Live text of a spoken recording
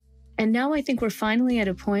And now I think we're finally at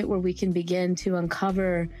a point where we can begin to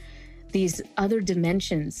uncover these other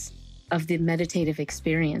dimensions of the meditative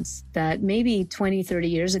experience that maybe 20, 30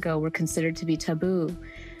 years ago were considered to be taboo.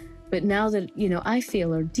 But now that, I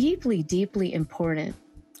feel are deeply, deeply important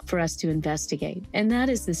for us to investigate. And that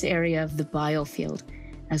is this area of the biofield,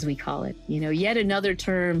 as we call it. Yet another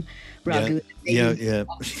term, Raghu. Yeah.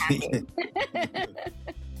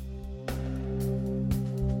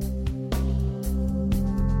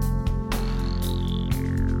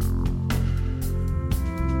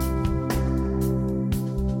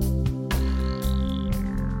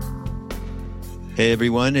 Hey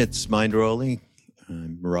everyone, it's Mindrolling.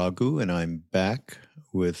 I'm Raghu, and I'm back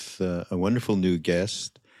with a wonderful new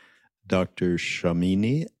guest, Dr.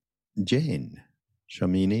 Shamini Jain.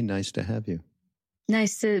 Shamini, nice to have you.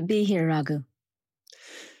 Nice to be here, Raghu.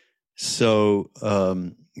 So,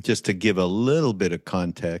 just to give a little bit of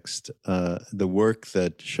context, the work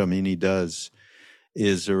that Shamini does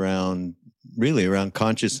is really around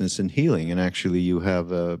consciousness and healing, and actually you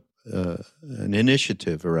have an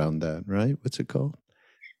initiative around that, right? What's it called?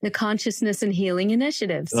 The Consciousness and Healing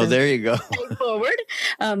Initiative. So, there you go. Forward.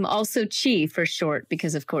 Also CHI for short,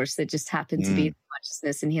 because of course it just happened to be the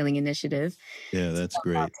Consciousness and Healing Initiative. Yeah, that's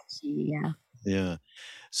great. Yeah. Yeah.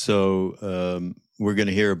 So we're going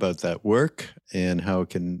to hear about that work and how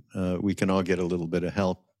we can all get a little bit of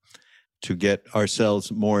help to get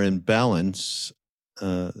ourselves more in balance,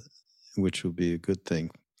 which will be a good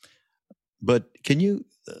thing. But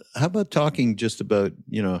how about talking just about,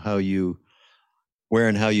 where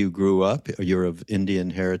and how you grew up? You're of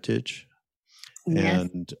Indian heritage. Yes.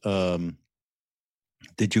 And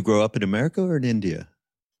did you grow up in America or in India?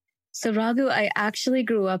 So, Raghu, I actually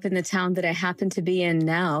grew up in the town that I happen to be in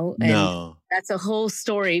now. And No. That's a whole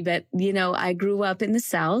story. But, I grew up in the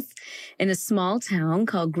South in a small town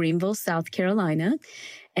called Greenville, South Carolina.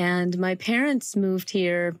 And my parents moved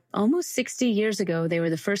here almost 60 years ago. They were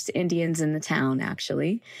the first Indians in the town,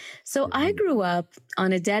 actually. So I grew up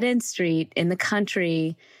on a dead-end street in the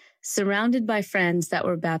country, surrounded by friends that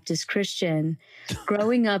were Baptist Christian,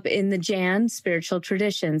 growing up in the Jain spiritual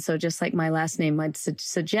tradition. So just like my last name might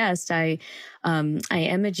suggest, I am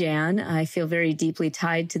a Jain. I feel very deeply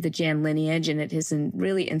tied to the Jain lineage, and it has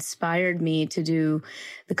really inspired me to do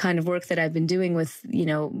the kind of work that I've been doing with,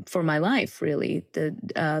 for my life, really.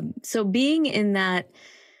 So being in that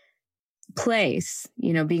place,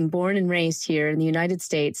 being born and raised here in the United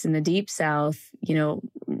States in the Deep South,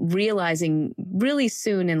 realizing really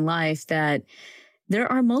soon in life that there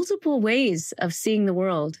are multiple ways of seeing the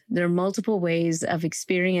world. There are multiple ways of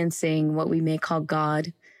experiencing what we may call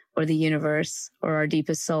God or the universe or our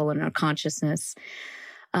deepest soul and our consciousness.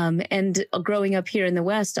 And growing up here in the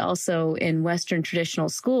West, also in Western traditional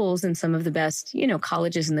schools and some of the best,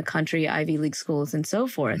 colleges in the country, Ivy League schools and so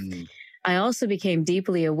forth. I also became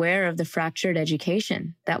deeply aware of the fractured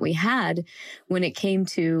education that we had when it came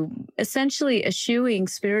to essentially eschewing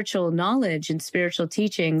spiritual knowledge and spiritual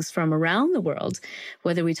teachings from around the world,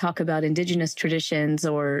 whether we talk about indigenous traditions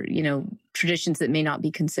or, traditions that may not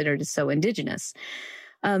be considered as so indigenous.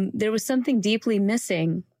 There was something deeply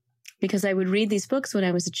missing because I would read these books when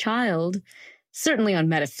I was a child, certainly on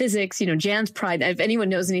metaphysics, Jain's pride. If anyone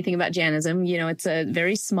knows anything about Jainism, it's a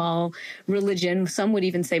very small religion. Some would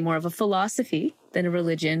even say more of a philosophy than a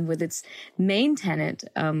religion, with its main tenet,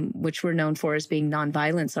 which we're known for as being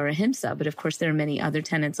nonviolence or ahimsa. But of course, there are many other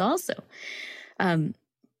tenets also.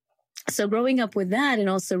 So growing up with that, and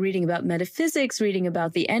also reading about metaphysics, reading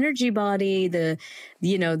about the energy body, the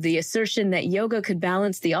assertion that yoga could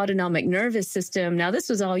balance the autonomic nervous system. Now, this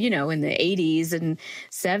was all, in the 80s and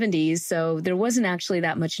 70s. So there wasn't actually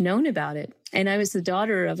that much known about it. And I was the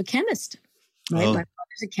daughter of a chemist, right? Oh. My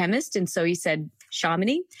father's a chemist. And so he said,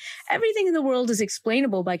 Shamini, everything in the world is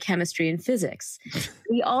explainable by chemistry and physics.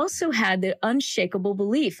 We also had the unshakable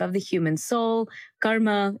belief of the human soul,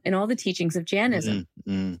 karma, and all the teachings of Jainism.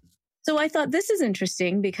 So I thought, this is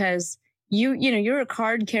interesting because you're a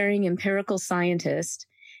card-carrying empirical scientist,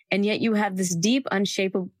 and yet you have this deep,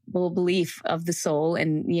 unshakable belief of the soul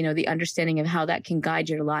and, the understanding of how that can guide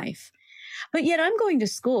your life. But yet I'm going to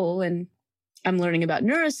school and I'm learning about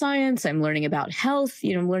neuroscience. I'm learning about health.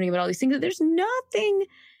 I'm learning about all these things. There's nothing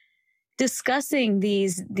discussing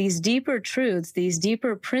these deeper truths, these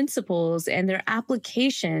deeper principles and their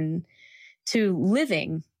application to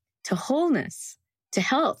living, to wholeness, to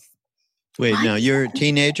health. Wait, now you're a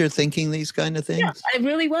teenager thinking these kind of things? Yeah, I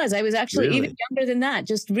really was. I was actually even younger than that,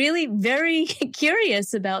 just really very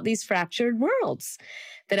curious about these fractured worlds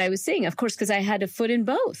that I was seeing, of course, because I had a foot in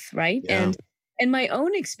both, right? Yeah. And my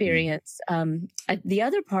own experience, the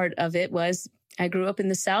other part of it was, I grew up in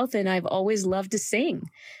the South, and I've always loved to sing.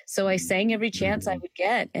 So I sang every chance I would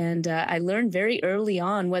get. And I learned very early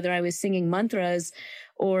on, whether I was singing mantras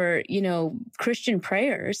or, Christian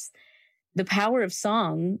prayers, the power of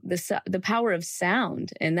song, the power of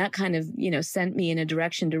sound. And that kind of, sent me in a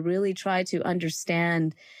direction to really try to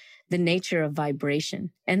understand the nature of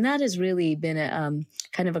vibration. And that has really been a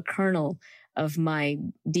kind of a kernel of my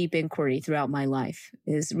deep inquiry throughout my life,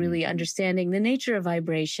 is really understanding the nature of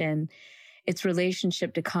vibration, its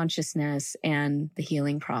relationship to consciousness, and the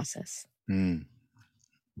healing process.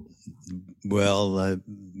 Well, I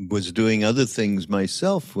was doing other things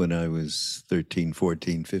myself when I was 13,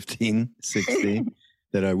 14, 15, 16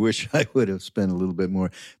 that I wish I would have spent a little bit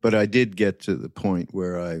more. But I did get to the point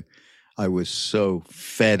where I was so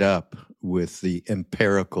fed up with the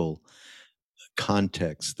empirical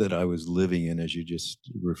context that I was living in, as you just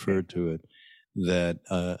referred to it, that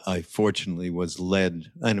I fortunately was led,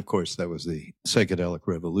 and of course that was the psychedelic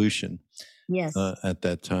revolution. Yes. At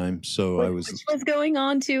that time. So which was going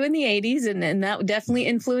on too in the 80s, and that definitely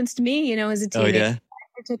influenced me, as a teenager. Oh, yeah?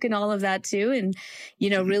 I took in all of that too, and,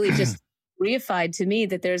 really just reified to me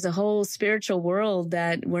that there's a whole spiritual world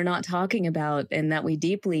that we're not talking about and that we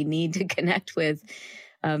deeply need to connect with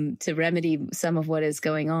to remedy some of what is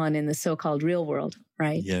going on in the so-called real world,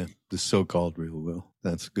 right? Yeah, the so-called real world.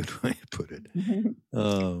 That's a good way to put it.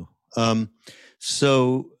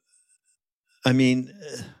 So, I mean,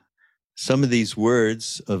 some of these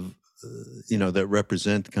words of, that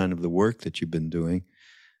represent kind of the work that you've been doing,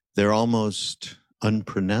 they're almost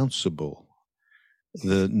unpronounceable.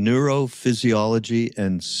 The neurophysiology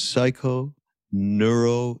and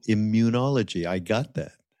psychoneuroimmunology. I got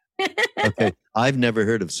that. Okay. I've never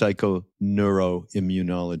heard of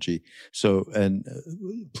psychoneuroimmunology. So, and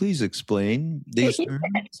please explain these terms.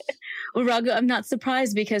 Well, Raghu, I'm not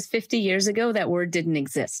surprised, because 50 years ago, that word didn't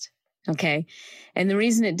exist. Okay. And the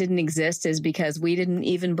reason it didn't exist is because we didn't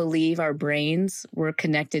even believe our brains were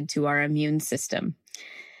connected to our immune system.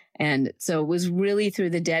 And so it was really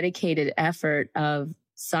through the dedicated effort of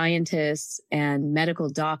scientists and medical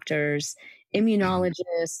doctors,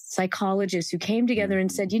 immunologists, psychologists who came together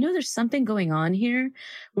and said, there's something going on here.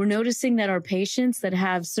 We're noticing that our patients that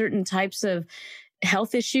have certain types of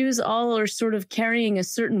health issues all are sort of carrying a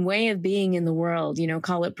certain way of being in the world,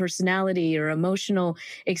 call it personality or emotional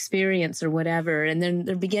experience or whatever. And then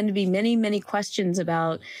there began to be many, many questions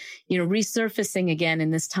about, resurfacing again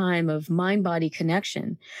in this time of mind-body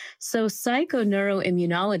connection. So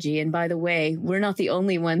psychoneuroimmunology, and by the way, we're not the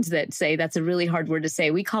only ones that say that's a really hard word to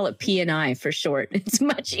say. We call it P&I for short. It's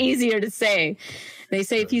much easier to say. They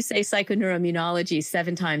say if you say psychoneuroimmunology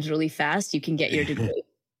 7 times really fast, you can get your degree,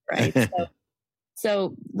 right?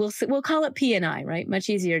 So we'll call it P&I, right? Much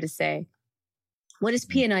easier to say. What has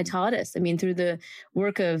P&I taught us? I mean, through the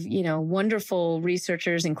work of, wonderful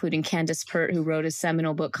researchers, including Candace Pert, who wrote a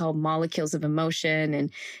seminal book called Molecules of Emotion,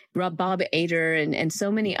 and Bob Ader, and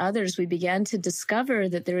so many others, we began to discover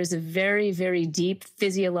that there is a very, very deep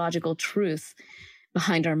physiological truth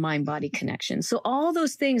behind our mind-body connection. So all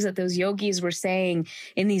those things that those yogis were saying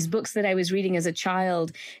in these books that I was reading as a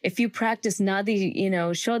child, if you practice nadi,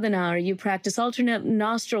 shodhana, or you practice alternate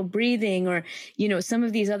nostril breathing, or, some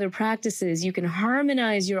of these other practices, you can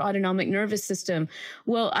harmonize your autonomic nervous system.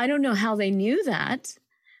 Well, I don't know how they knew that.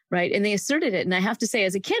 Right. And they asserted it. And I have to say,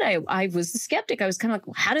 as a kid, I was a skeptic. I was kind of like,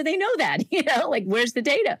 well, how do they know that? Where's the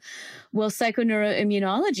data? Well,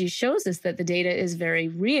 psychoneuroimmunology shows us that the data is very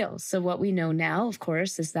real. So what we know now, of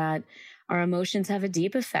course, is that our emotions have a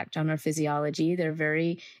deep effect on our physiology. They're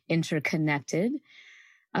very interconnected,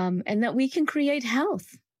 and that we can create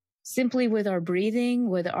health simply with our breathing,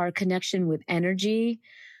 with our connection with energy,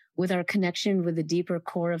 with our connection with the deeper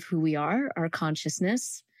core of who we are, our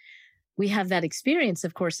consciousness. We have that experience,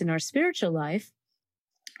 of course, in our spiritual life.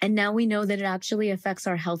 And now we know that it actually affects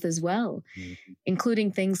our health as well,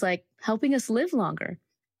 including things like helping us live longer,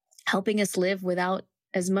 helping us live without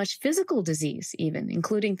as much physical disease, even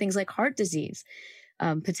including things like heart disease,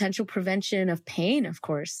 potential prevention of pain, of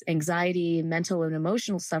course, anxiety, mental and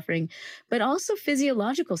emotional suffering, but also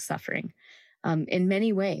physiological suffering in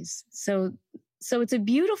many ways. So it's a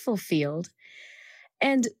beautiful field.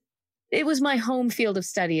 And it was my home field of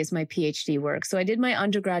study as my PhD work. So I did my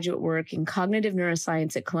undergraduate work in cognitive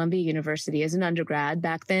neuroscience at Columbia University as an undergrad.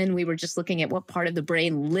 Back then, we were just looking at what part of the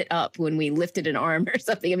brain lit up when we lifted an arm or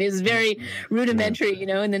something. I mean, it was very rudimentary,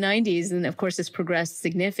 in the 90s. And of course, it's progressed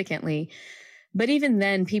significantly. But even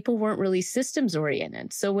then, people weren't really systems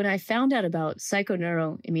oriented. So when I found out about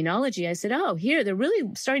psychoneuroimmunology, I said, oh, here, they're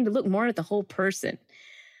really starting to look more at the whole person.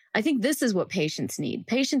 I think this is what patients need.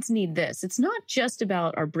 Patients need this. It's not just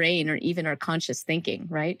about our brain or even our conscious thinking,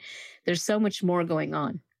 right? There's so much more going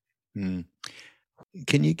on. Mm.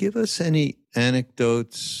 Can you give us any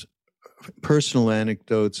anecdotes, personal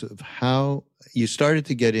anecdotes of how you started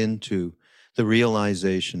to get into the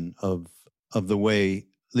realization of the way,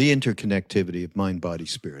 the interconnectivity of mind, body,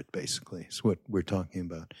 spirit, basically, is what we're talking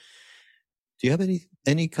about. Do you have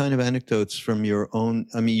any kind of anecdotes from your own?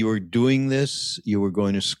 I mean, you were doing this, you were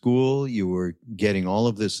going to school, you were getting all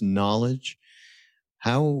of this knowledge.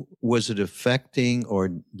 How was it affecting,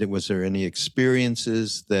 or was there any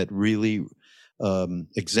experiences that really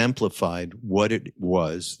exemplified what it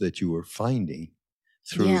was that you were finding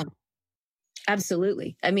through? Yeah,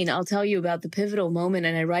 absolutely. I mean, I'll tell you about the pivotal moment,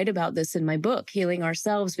 and I write about this in my book, Healing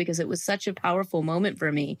Ourselves, because it was such a powerful moment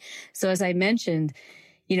for me. So as I mentioned,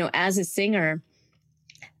 as a singer,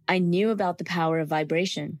 I knew about the power of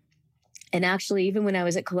vibration. And actually, even when I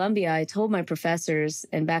was at Columbia, I told my professors,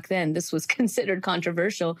 and back then this was considered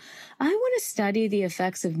controversial, I want to study the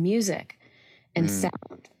effects of music and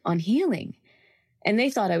sound on healing. And they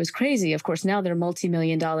thought I was crazy. Of course, now they're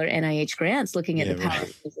multi-million-dollar NIH grants looking at the power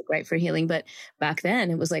of music, right, for healing. But back then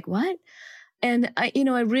it was like, what? And I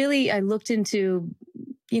looked into,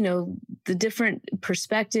 the different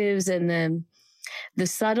perspectives and the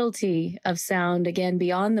subtlety of sound, again,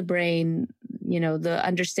 beyond the brain, the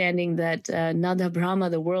understanding that Nada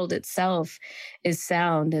Brahma, the world itself, is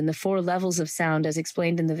sound, and the 4 levels of sound as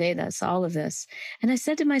explained in the Vedas, all of this. And I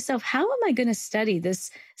said to myself, how am I going to study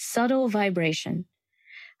this subtle vibration?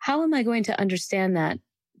 How am I going to understand that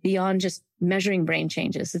beyond just measuring brain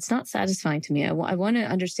changes? It's not satisfying to me. I want to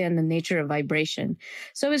understand the nature of vibration.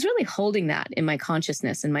 So I was really holding that in my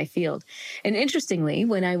consciousness, in my field. And interestingly,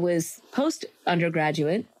 when I was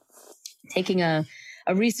post-undergraduate, taking a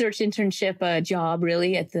research internship job,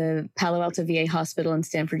 really, at the Palo Alto VA Hospital and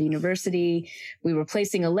Stanford University, we were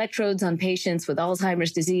placing electrodes on patients with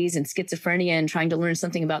Alzheimer's disease and schizophrenia and trying to learn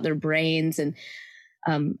something about their brains. And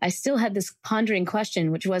I still had this pondering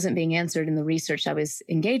question, which wasn't being answered in the research I was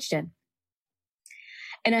engaged in.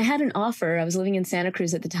 And I had an offer. I was living in Santa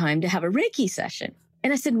Cruz at the time to have a Reiki session.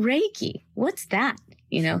 And I said, Reiki, what's that?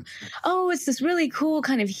 Oh, it's this really cool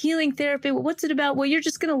kind of healing therapy. Well, what's it about? Well, you're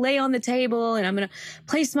just going to lay on the table and I'm going to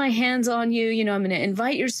place my hands on you. I'm going to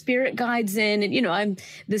invite your spirit guides in. And, I'm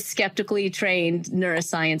this skeptically trained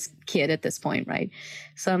neuroscience kid at this point, right?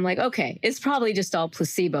 So I'm like, okay, it's probably just all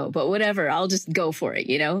placebo, but whatever. I'll just go for it,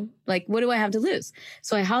 Like, what do I have to lose?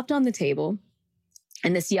 So I hopped on the table,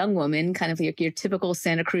 and this young woman, kind of like your typical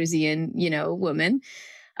Santa Cruzian, woman,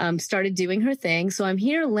 started doing her thing. So I'm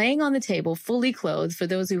here laying on the table, fully clothed. For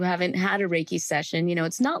those who haven't had a Reiki session,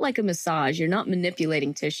 it's not like a massage. You're not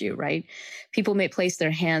manipulating tissue, right? People may place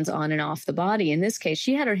their hands on and off the body. In this case,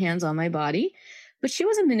 she had her hands on my body, but she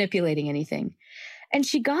wasn't manipulating anything. And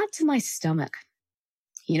she got to my stomach,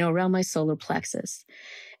 around my solar plexus.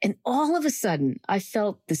 And all of a sudden, I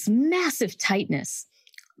felt this massive tightness,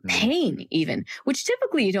 pain even, which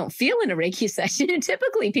typically you don't feel in a Reiki session.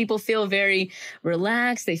 Typically people feel very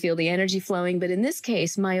relaxed. They feel the energy flowing. But in this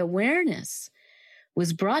case, my awareness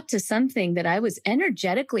was brought to something that I was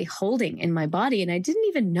energetically holding in my body, and I didn't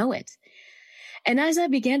even know it. And as I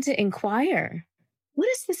began to inquire, what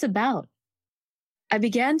is this about? I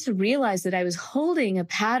began to realize that I was holding a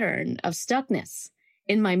pattern of stuckness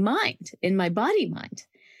in my mind, in my body mind,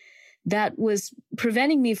 that was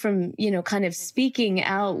preventing me from, kind of speaking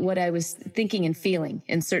out what I was thinking and feeling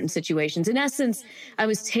in certain situations. In essence, I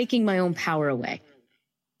was taking my own power away.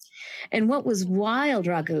 And what was wild,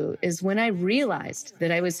 Raghu, is when I realized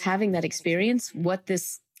that I was having that experience, what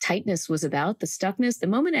this tightness was about, the stuckness, the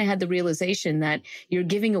moment I had the realization that you're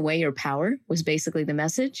giving away your power was basically the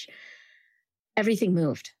message, everything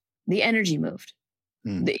moved. The energy moved.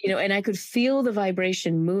 And I could feel the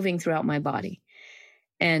vibration moving throughout my body.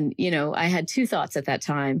 And, I had 2 thoughts at that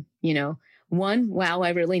time, 1, wow, I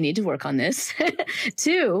really need to work on this.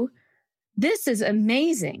 2, this is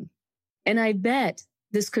amazing. And I bet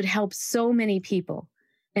this could help so many people.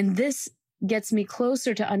 And this gets me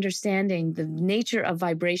closer to understanding the nature of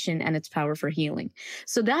vibration and its power for healing.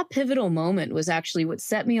 So that pivotal moment was actually what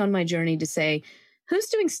set me on my journey to say, who's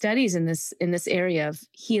doing studies in this area of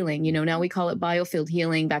healing? Now we call it biofield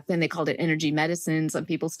healing. Back then they called it energy medicine. Some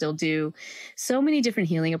people still do. So many different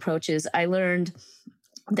healing approaches. I learned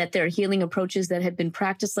that there are healing approaches that have been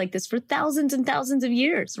practiced like this for thousands and thousands of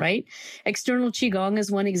years, right? External Qigong is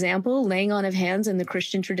one example. Laying on of hands in the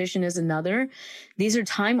Christian tradition is another. These are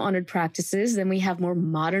time-honored practices. Then we have more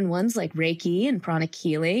modern ones like Reiki and pranic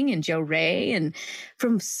healing and Jo Ray, and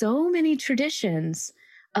from so many traditions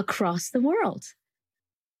across the world.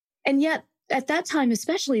 And yet at that time,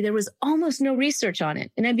 especially, there was almost no research on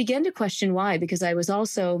it. And I began to question why, because I was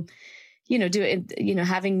also,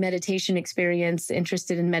 having meditation experience,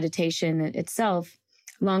 interested in meditation itself.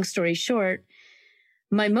 Long story short,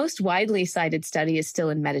 my most widely cited study is still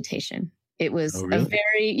in meditation. It was a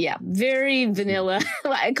very vanilla,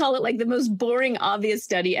 I call it like the most boring, obvious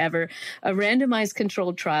study ever, a randomized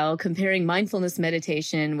controlled trial comparing mindfulness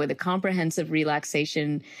meditation with a comprehensive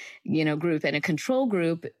relaxation, group and a control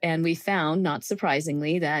group. And we found, not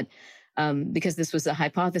surprisingly, that because this was a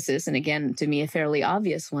hypothesis, and again, to me, a fairly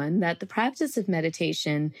obvious one, that the practice of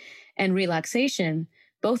meditation and relaxation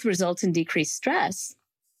both results in decreased stress.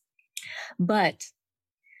 But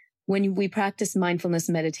when we practice mindfulness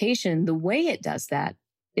meditation, the way it does that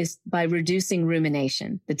is by reducing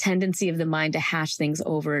rumination, the tendency of the mind to hash things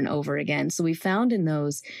over and over again. So we found in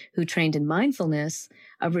those who trained in mindfulness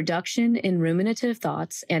a reduction in ruminative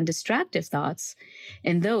thoughts and distractive thoughts,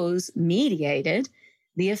 and those mediated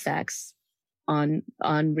the effects on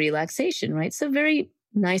relaxation, right? So very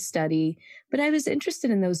nice study, but I was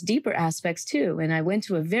interested in those deeper aspects too. And I went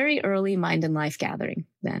to a very early Mind and Life gathering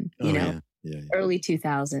then, early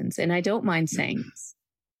 2000s. And I don't mind saying this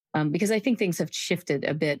because I think things have shifted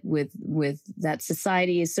a bit with that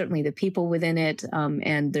society, is certainly the people within it.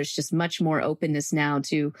 And there's just much more openness now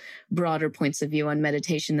to broader points of view on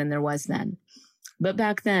meditation than there was then. But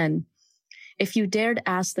back then, if you dared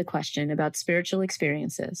ask the question about spiritual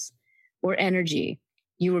experiences or energy,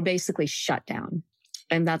 you were basically shut down.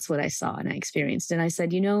 And that's what I saw and I experienced. And I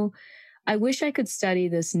said, I wish I could study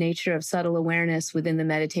this nature of subtle awareness within the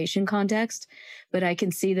meditation context, but I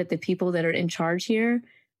can see that the people that are in charge here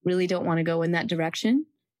really don't want to go in that direction.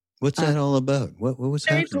 What's that all about? What was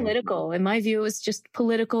very happening? Political. In my view, it was just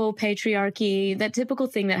political patriarchy, that typical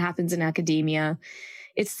thing that happens in academia.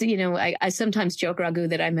 It's, I sometimes joke, Raghu,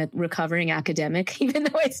 that I'm a recovering academic, even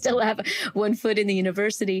though I still have one foot in the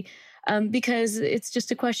university, because it's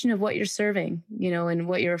just a question of what you're serving, and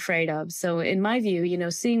what you're afraid of. So in my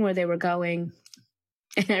view, seeing where they were going,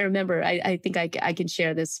 and I remember, I think I can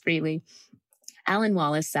share this freely. Alan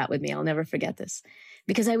Wallace sat with me. I'll never forget this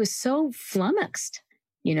because I was so flummoxed.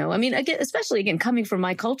 Especially coming from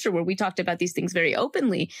my culture where we talked about these things very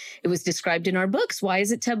openly. It was described in our books. Why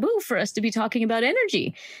is it taboo for us to be talking about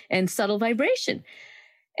energy and subtle vibration?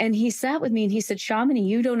 And he sat with me and he said, Shamini,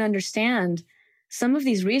 you don't understand. Some of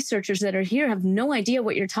these researchers that are here have no idea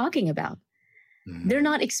what you're talking about. Mm-hmm. They're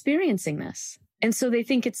not experiencing this. And so they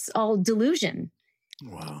think it's all delusion.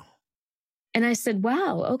 Wow. And I said,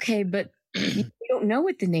 wow, okay, but you don't know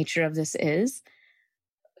what the nature of this is.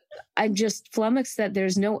 I'm just flummoxed that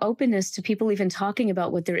there's no openness to people even talking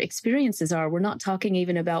about what their experiences are. We're not talking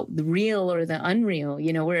even about the real or the unreal.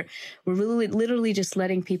 We're really literally just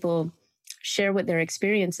letting people share what their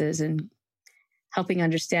experience is and helping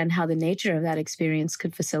understand how the nature of that experience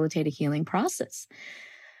could facilitate a healing process.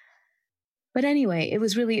 But anyway, it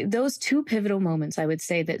was really those two pivotal moments, I would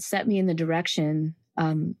say, that set me in the direction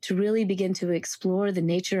to really begin to explore the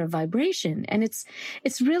nature of vibration. And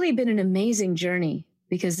it's really been an amazing journey.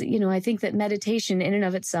 Because, I think that meditation in and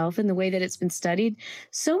of itself and the way that it's been studied,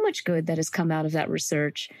 so much good that has come out of that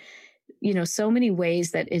research, so many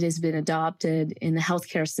ways that it has been adopted in the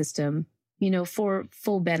healthcare system, for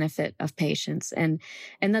full benefit of patients. And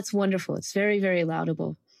that's wonderful. It's very, very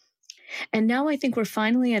laudable. And now I think we're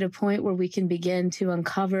finally at a point where we can begin to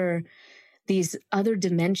uncover these other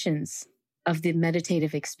dimensions of the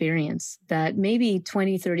meditative experience that maybe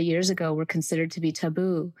 20, 30 years ago were considered to be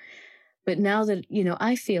taboo. But now that,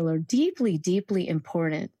 I feel are deeply, deeply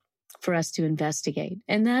important for us to investigate.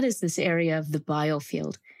 And that is this area of the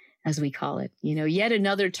biofield, as we call it. Yet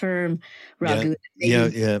another term, Raghu.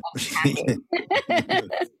 Yeah.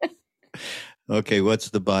 Okay,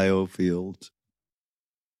 what's the biofield?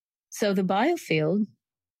 So the biofield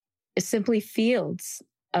is simply fields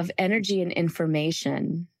of energy and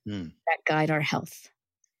information that guide our health.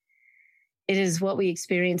 It is what we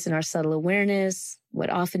experience in our subtle awareness, what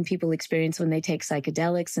often people experience when they take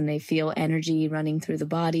psychedelics and they feel energy running through the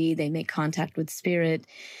body. They make contact with spirit.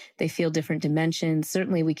 They feel different dimensions.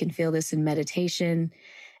 Certainly we can feel this in meditation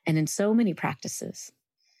and in so many practices.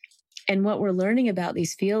 And what we're learning about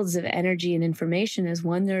these fields of energy and information is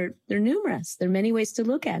one, they're numerous. There are many ways to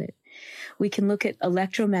look at it. We can look at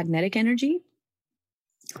electromagnetic energy,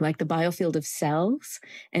 like the biofield of cells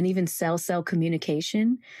and even cell-cell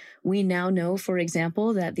communication. We now know, for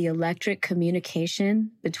example, that the electric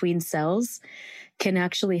communication between cells can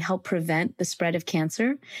actually help prevent the spread of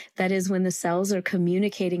cancer. That is, when the cells are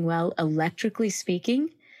communicating well, electrically speaking,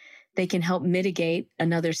 they can help mitigate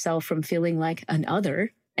another cell from feeling like an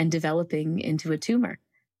other and developing into a tumor.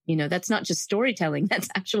 That's not just storytelling, that's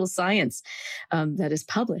actual science that is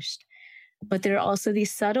published. But there are also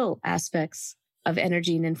these subtle aspects of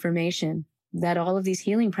energy and information that all of these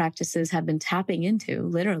healing practices have been tapping into,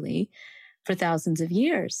 literally, for thousands of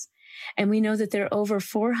years. And we know that there are over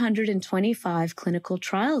 425 clinical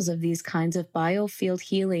trials of these kinds of biofield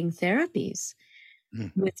healing therapies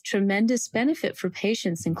with tremendous benefit for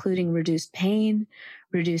patients, including reduced pain,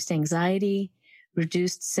 reduced anxiety,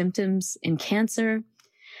 reduced symptoms in cancer.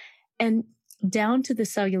 And down to the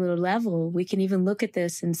cellular level, we can even look at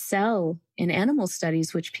this in animal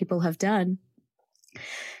studies, which people have done.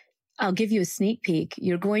 I'll give you a sneak peek.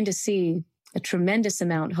 You're going to see a tremendous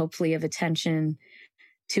amount, hopefully, of attention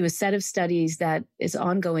to a set of studies that is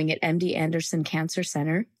ongoing at MD Anderson Cancer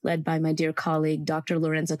Center, led by my dear colleague, Dr.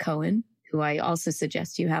 Lorenzo Cohen, who I also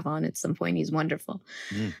suggest you have on at some point. He's wonderful.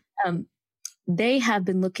 They have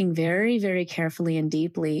been looking very, very carefully and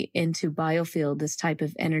deeply into biofield, this type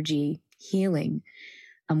of energy healing,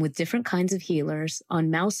 with different kinds of healers on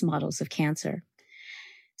mouse models of cancer.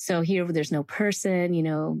 So here, there's no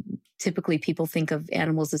person, typically people think of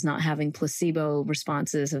animals as not having placebo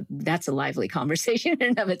responses. That's a lively conversation in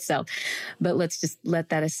and of itself. But let's just let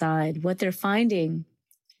that aside. What they're finding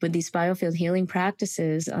with these biofield healing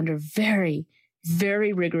practices under very,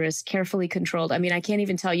 very rigorous, carefully controlled. I mean, I can't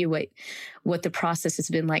even tell you what the process has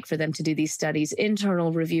been like for them to do these studies.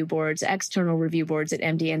 Internal review boards, external review boards at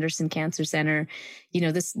MD Anderson Cancer Center.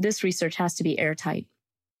 This research has to be airtight.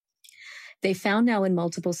 They found now in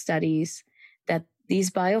multiple studies that these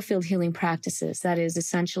biofield healing practices, that is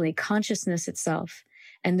essentially consciousness itself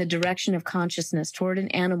and the direction of consciousness toward an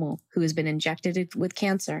animal who has been injected with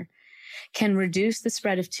cancer, can reduce the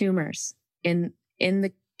spread of tumors in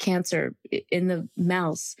the cancer, in the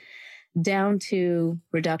mouse, down to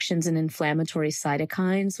reductions in inflammatory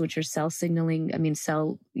cytokines, which are cell signaling.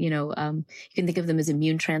 You can think of them as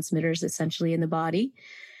immune transmitters essentially in the body,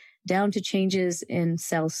 down to changes in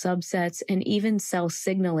cell subsets and even cell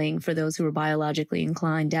signaling for those who are biologically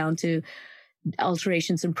inclined, down to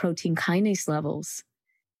alterations in protein kinase levels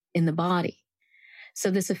in the body.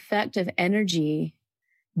 So this effect of energy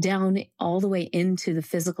down all the way into the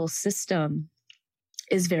physical system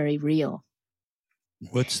is very real.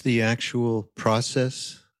 What's the actual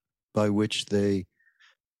process by which they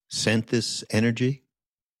sent this energy?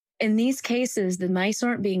 In these cases, the mice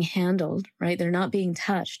aren't being handled, right? They're not being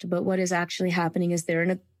touched. But what is actually happening is they're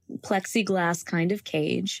in a plexiglass kind of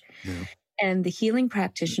cage. Yeah. And the healing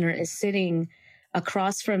practitioner is sitting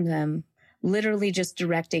across from them, literally just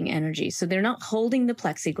directing energy. So they're not holding the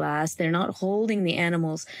plexiglass. They're not holding the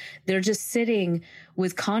animals. They're just sitting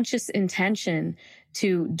with conscious intention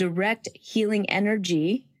to direct healing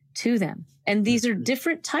energy to them. And these are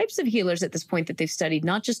different types of healers at this point that they've studied,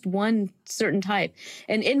 not just one certain type.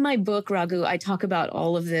 And in my book, Raghu, I talk about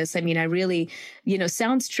all of this. I mean, I really,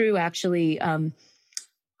 Sounds True actually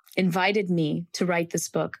invited me to write this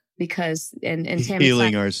book because, and Tammy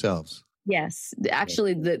healing ourselves. Yes.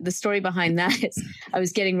 Actually, the story behind that is I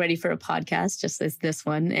was getting ready for a podcast, just as this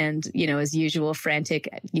one. And, as usual, frantic,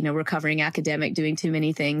 recovering academic, doing too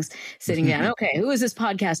many things, sitting down. Okay, who is this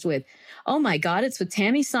podcast with? Oh, my God, it's with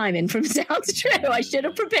Tammy Simon from Sounds True. I should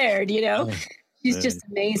have prepared, She's just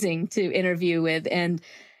amazing to interview with. And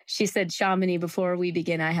she said, Shamini, before we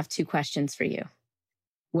begin, I have 2 questions for you.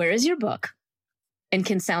 Where is your book? And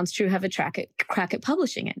can Sounds True have a crack at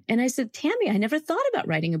publishing it? And I said, Tammy, I never thought about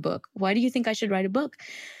writing a book. Why do you think I should write a book?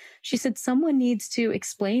 She said, someone needs to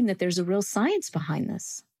explain that there's a real science behind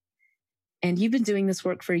this. And you've been doing this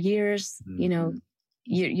work for years. Mm-hmm.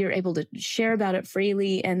 You're able to share about it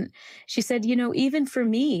freely. And she said, even for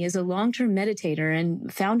me as a long-term meditator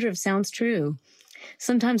and founder of Sounds True,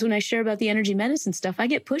 sometimes when I share about the energy medicine stuff, I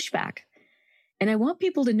get pushback. And I want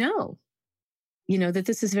people to know, that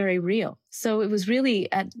this is very real. So it was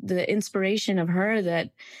really at the inspiration of her that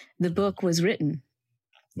the book was written.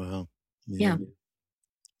 Wow. Yeah.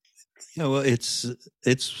 Well, it's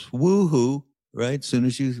woohoo, right? As soon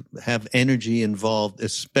as you have energy involved,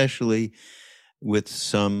 especially with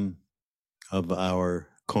some of our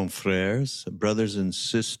confrères, brothers and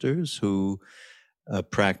sisters who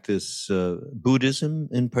practice Buddhism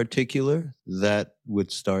in particular, that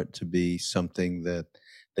would start to be something that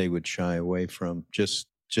they would shy away from. It's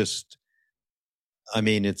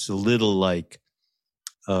a little like,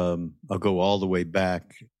 I'll go all the way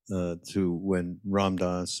back to when Ram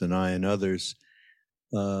Dass and I and others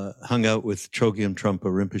hung out with Chogyam Trungpa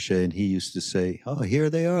Rinpoche, and he used to say, oh, here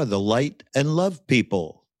they are, the light and love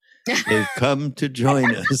people. They've come to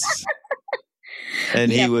join us. And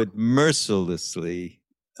he would mercilessly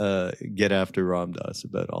get after Ram Dass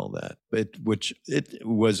about all that, which it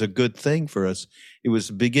was a good thing for us. It was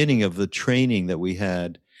the beginning of the training that we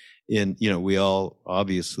had in, we all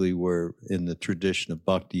obviously were in the tradition of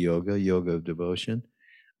Bhakti Yoga, yoga of devotion,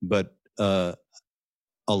 but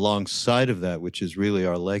alongside of that, which is really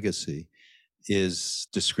our legacy, is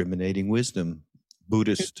discriminating wisdom,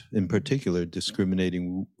 Buddhist in particular,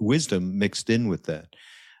 discriminating wisdom mixed in with that.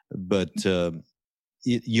 But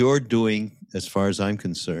you're doing, as far as I'm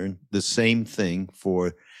concerned, the same thing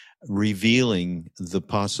for revealing the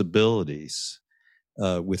possibilities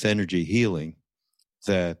with energy healing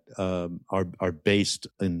that are based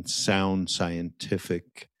in sound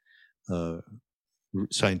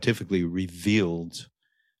scientifically revealed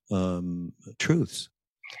truths.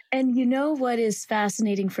 And you know what is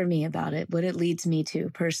fascinating for me about it, what it leads me to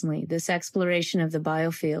personally, this exploration of the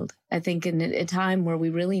biofield. I think in a time where we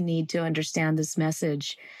really need to understand this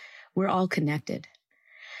message, we're all connected.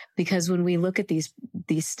 Because when we look at these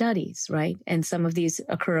studies, right, and some of these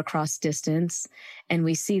occur across distance, and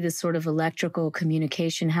we see this sort of electrical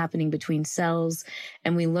communication happening between cells,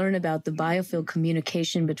 and we learn about the biofield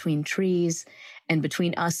communication between trees and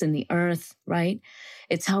between us and the earth, right?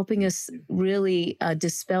 It's helping us really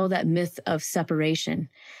dispel that myth of separation.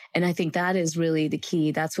 And I think that is really the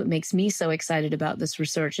key. That's what makes me so excited about this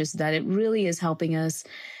research, is that it really is helping us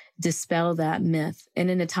dispel that myth.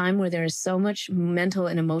 And in a time where there is so much mental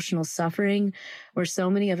and emotional suffering, where so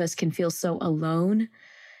many of us can feel so alone,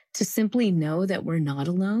 to simply know that we're not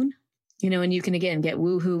alone, and you can, again, get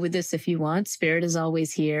woohoo with this if you want. Spirit is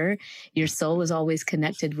always here. Your soul is always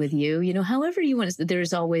connected with you. However you want to,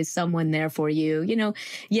 there's always someone there for you.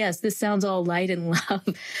 Yes, this sounds all light and love,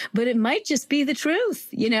 but it might just be the truth,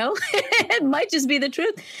 it might just be the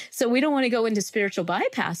truth. So we don't want to go into spiritual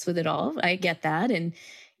bypass with it all. I get that. And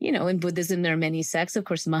in Buddhism, there are many sects, of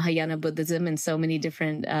course, Mahayana Buddhism and so many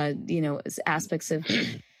different, aspects of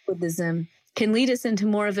Buddhism can lead us into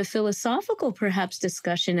more of a philosophical, perhaps,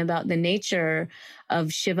 discussion about the nature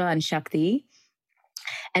of Shiva and Shakti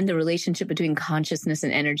and the relationship between consciousness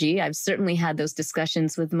and energy. I've certainly had those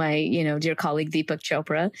discussions with my, dear colleague, Deepak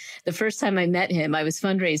Chopra. The first time I met him, I was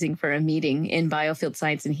fundraising for a meeting in Biofield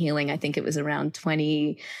Science and Healing. I think it was around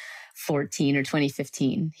 2014 or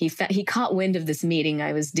 2015. He caught wind of this meeting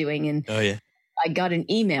I was doing, and I got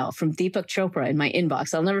an email from Deepak Chopra in my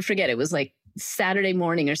inbox. I'll never forget. It was like Saturday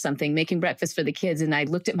morning or something, making breakfast for the kids. And I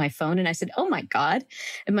looked at my phone and I said, "Oh my God."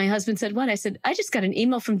 And my husband said, "What?" I said, "I just got an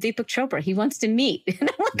email from Deepak Chopra. He wants to meet." And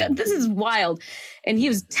I'm like, "This is wild." And he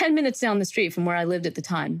was 10 minutes down the street from where I lived at the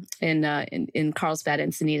time in Carlsbad,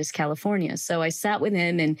 Encinitas, California. So I sat with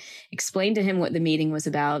him and explained to him what the meeting was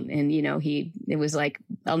about. And, it was like,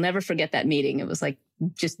 I'll never forget that meeting. It was like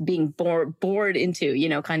just being bored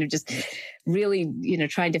into, kind of just really,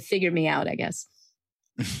 trying to figure me out, I guess.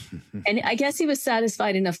 And I guess he was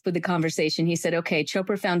satisfied enough with the conversation. He said, "Okay,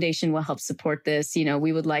 Chopra Foundation will help support this.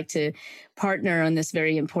 We would like to partner on this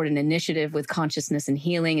very important initiative with Consciousness and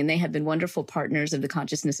Healing." And they have been wonderful partners of the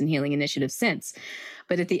Consciousness and Healing Initiative since.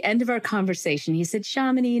 But at the end of our conversation, he said,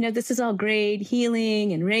 "Shamini, this is all great,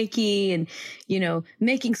 healing and Reiki and,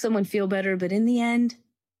 making someone feel better. But in the end,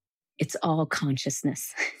 it's all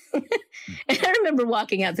consciousness." And I remember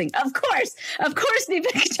walking out thinking, of course,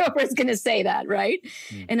 Deepak Chopra is going to say that, right?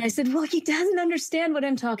 And I said, well, he doesn't understand what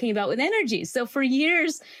I'm talking about with energy. So for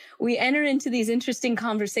years, we enter into these interesting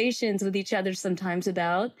conversations with each other sometimes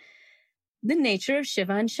about the nature of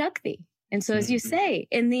Shiva and Shakti. And so, as you say,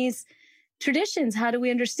 in these traditions, how do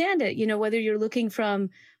we understand it? Whether you're looking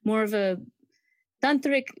from more of a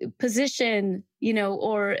tantric position,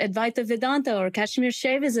 or Advaita Vedanta or Kashmir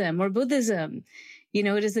Shaivism or Buddhism.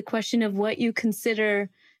 It is a question of what you consider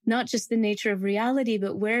not just the nature of reality,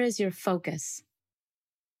 but where is your focus?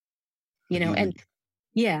 And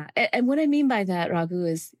what I mean by that, Raghu,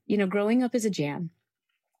 is, growing up as a Jain,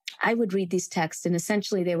 I would read these texts and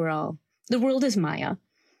essentially they were all, the world is Maya.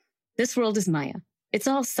 This world is Maya. It's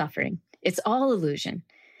all suffering. It's all illusion.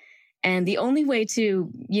 And the only way to,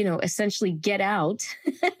 essentially get out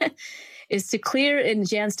is to clear, and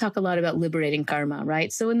Jains talk a lot about liberating karma,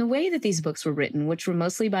 right? So in the way that these books were written, which were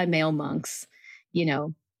mostly by male monks,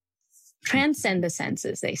 transcend the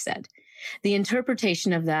senses, they said. The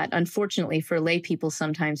interpretation of that, unfortunately, for lay people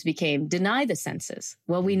sometimes became deny the senses.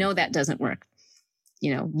 Well, we know that doesn't work.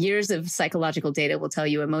 Years of psychological data will tell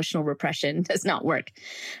you emotional repression does not work.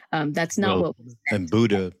 That's not what was meant.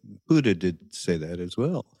 And Buddha did say that as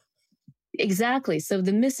well. Exactly. So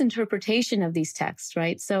the misinterpretation of these texts,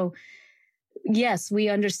 right? So yes, we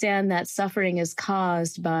understand that suffering is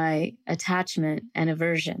caused by attachment and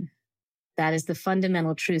aversion. That is the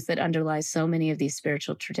fundamental truth that underlies so many of these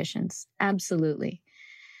spiritual traditions. Absolutely.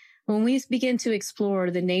 when we begin to explore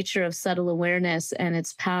the nature of subtle awareness and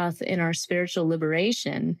its path in our spiritual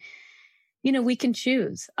liberation, we can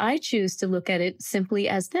choose. I choose to look at it simply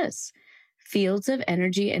as this: fields of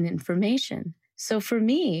energy and information. So for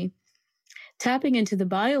me, tapping into the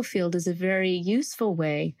biofield is a very useful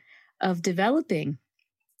way of developing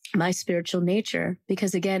my spiritual nature,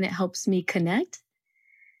 because again, it helps me connect.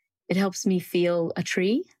 It helps me feel a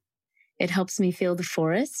tree. It helps me feel the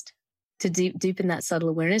forest to deepen that subtle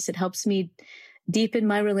awareness. It helps me deepen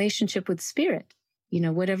my relationship with spirit.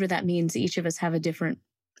 Whatever that means, each of us have a different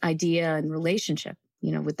idea and relationship,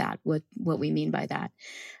 with that, what we mean by that.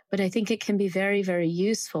 But I think it can be very, very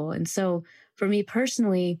useful. And so for me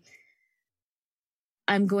personally,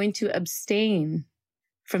 I'm going to abstain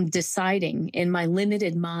from deciding in my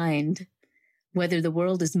limited mind whether the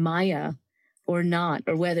world is Maya or not,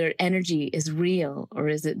 or whether energy is real or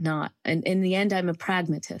is it not. And in the end, I'm a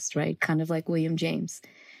pragmatist, right? Kind of like William James.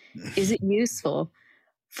 Is it useful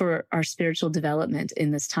for our spiritual development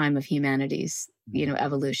in this time of humanity's,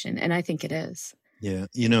 evolution? And I think it is. Yeah.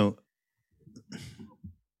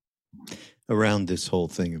 Around this whole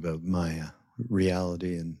thing about Maya,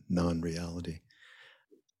 reality and non-reality,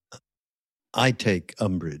 I take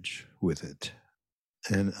umbrage with it.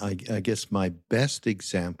 And I guess my best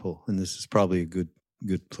example, and this is probably a good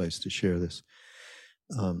place to share this.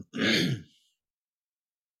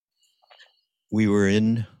 We were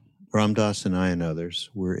in, Ram Dass and I and others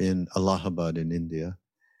were in Allahabad in India,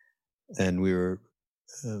 and we were,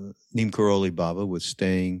 Neem Karoli Baba was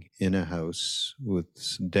staying in a house with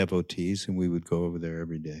some devotees, and we would go over there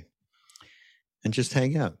every day and just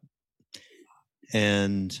hang out.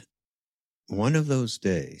 And one of those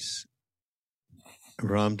days,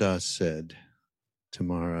 Ram Dass said to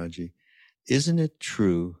Maharaji, "Isn't it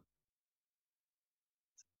true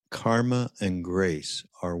karma and grace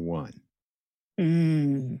are one?"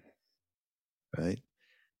 Right?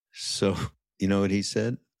 So, you know what he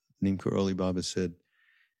said? Neem Karoli Baba said,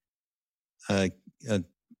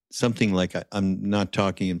 something like, "I'm not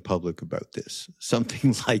talking in public about this."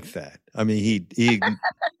 Something like that. I mean, he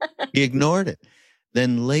ignored it.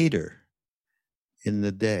 Then later in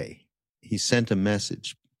the day, he sent a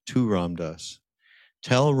message to Ram Dass.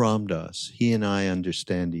 "Tell Ram Dass he and I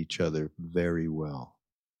understand each other very well."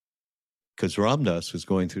 Because Ram Dass was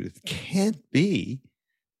going through, it can't be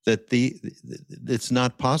that it's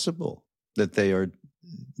not possible that they are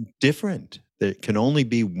different. There can only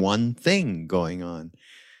be one thing going on.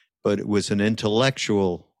 But it was an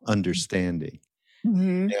intellectual understanding.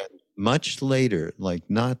 Mm-hmm. And much later, like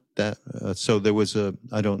not that, so there was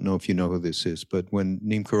I don't know if you know who this is, but when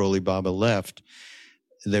Neem Karoli Baba left,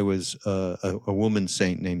 there was a woman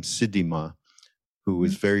saint named Siddhima, who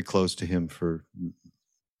was very close to him for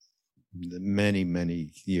many,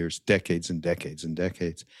 many years, decades and decades and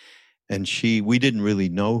decades. And we didn't really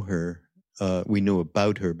know her. We knew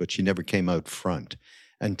about her, but she never came out front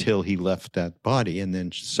until he left that body. And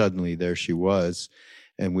then suddenly there she was.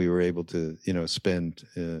 And we were able to, spend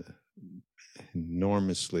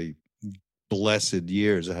enormously blessed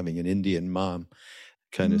years having an Indian mom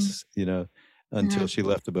kind of, until she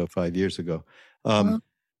left about 5 years ago.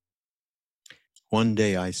 One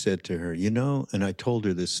day I said to her, and I told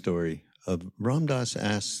her this story of Ram Dass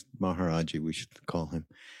asked Maharaji, we should call him,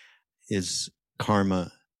 is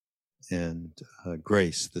karma and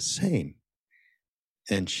grace the same?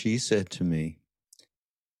 And she said to me,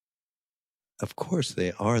 of course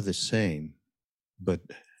they are the same, but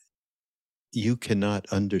you cannot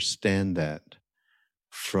understand that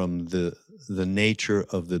from the nature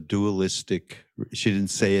of the dualistic, she didn't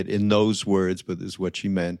say it in those words, but this is what she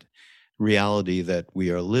meant, reality that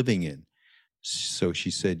we are living in. So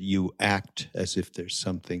she said, you act as if there's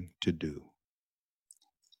something to do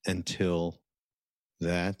until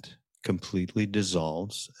that completely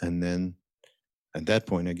dissolves. And then at that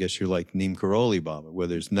point, I guess you're like Neem Karoli Baba, where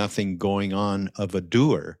there's nothing going on of a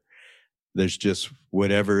doer. There's just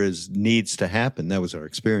whatever needs to happen. That was our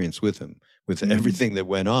experience with him. With everything that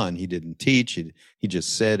went on, he didn't teach. He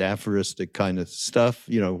just said aphoristic kind of stuff.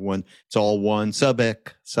 It's all one,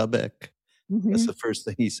 subek. That's the first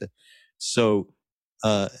thing he said. So,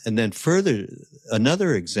 and then further,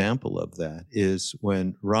 another example of that is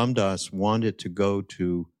when Ram Dass wanted to go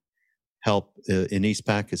to help in East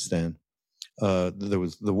Pakistan. There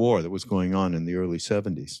was the war that was going on in the early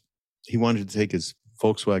 70s. He wanted to take his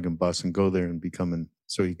Volkswagen bus and go there and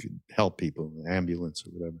so he could help people, an ambulance or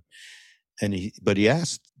whatever. But he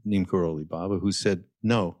asked Neem Karoli Baba, who said,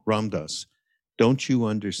 no, Ram Dass, don't you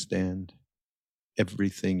understand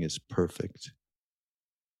everything is perfect?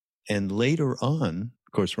 And later on,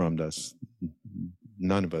 of course, Ram Dass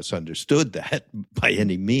none of us understood that by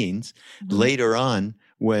any means. Later on,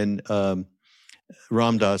 when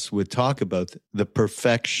Ram Dass would talk about the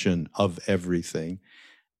perfection of everything,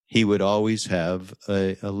 he would always have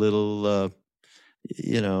a little, a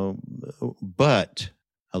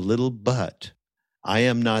little but. I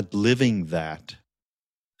am not living that,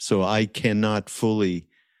 so I cannot fully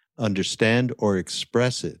understand or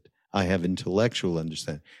express it. I have intellectual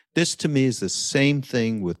understanding. This to me is the same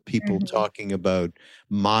thing with people talking about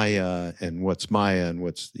Maya and what's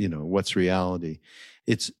what's reality.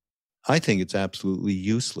 I think it's absolutely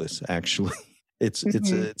useless, actually. It's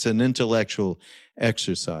an intellectual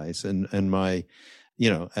exercise. And my,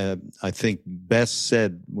 I think best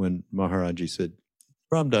said when Maharaji said,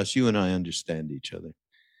 Ram Dass, you and I understand each other.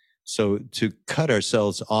 So to cut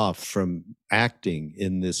ourselves off from acting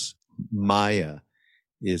in this Maya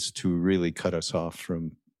is to really cut us off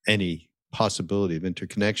from any possibility of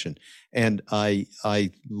interconnection. And I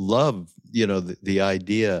love, the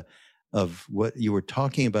idea of what you were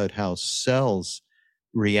talking about, how cells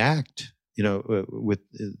react, with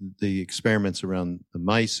the experiments around the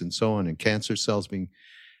mice and so on, and cancer cells being,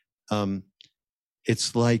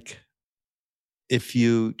 it's like if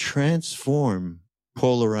you transform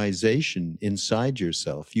polarization inside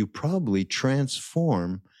yourself, you probably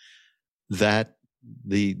transform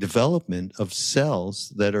the development of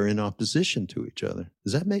cells that are in opposition to each other.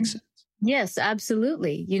 Does that make sense? Yes,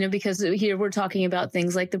 absolutely. Because here we're talking about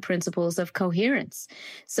things like the principles of coherence.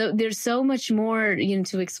 So there's so much more,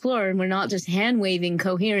 to explore. And we're not just hand-waving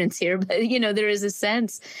coherence here, but, there is a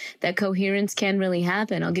sense that coherence can really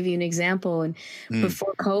happen. I'll give you an example. And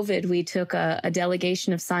before COVID, we took a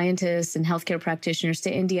delegation of scientists and healthcare practitioners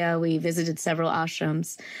to India. We visited several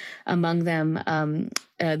ashrams, among them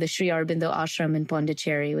the Sri Aurobindo ashram in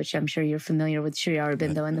Pondicherry, which I'm sure you're familiar with Sri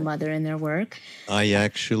Aurobindo and the mother and their work. I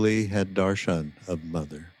actually had darshan of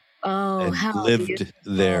Mother. Oh, and how lived beautiful.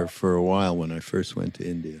 there for a while when I first went to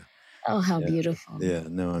India. Oh, how beautiful. Yeah,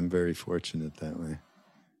 no, I'm very fortunate that way.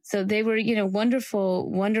 So they were, wonderful,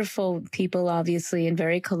 wonderful people, obviously, and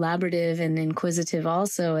very collaborative and inquisitive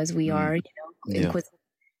also, as we are, inquisitive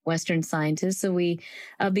Western scientists. So we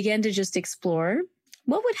began to just explore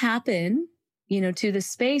what would happen, to the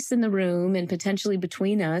space in the room and potentially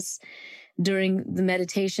between us during the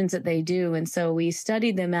meditations that they do. And so we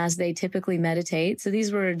studied them as they typically meditate. So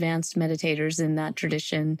these were advanced meditators in that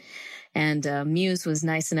tradition. And Muse was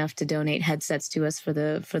nice enough to donate headsets to us for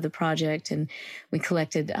the project. And we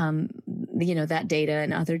collected, that data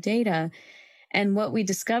and other data. And what we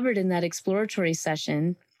discovered in that exploratory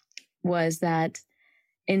session was that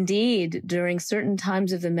indeed, during certain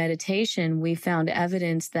times of the meditation, we found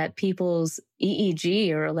evidence that people's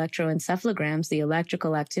EEG or electroencephalograms, the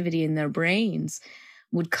electrical activity in their brains,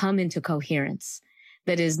 would come into coherence.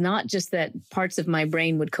 That is not just that parts of my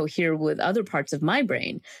brain would cohere with other parts of my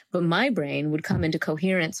brain, but my brain would come into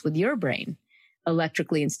coherence with your brain,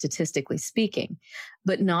 electrically and statistically speaking,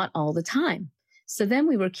 but not all the time. So then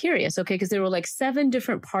we were curious, okay, because there were like 7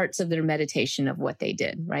 different parts of their meditation of what they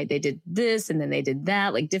did, right? They did this and then they did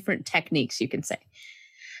that, like different techniques, you can say.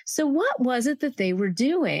 So what was it that they were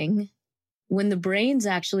doing when the brains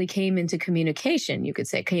actually came into communication, you could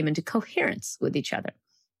say, came into coherence with each other?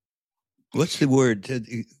 What's the word?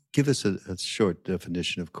 Give us a short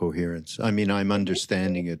definition of coherence. I mean, I'm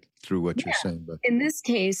understanding it through what you're saying. But in this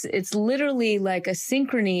case, it's literally like a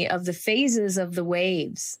synchrony of the phases of the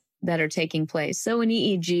waves that are taking place. So in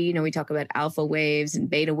EEG, we talk about alpha waves and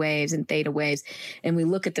beta waves and theta waves, and we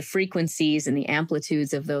look at the frequencies and the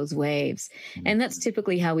amplitudes of those waves. And that's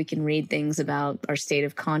typically how we can read things about our state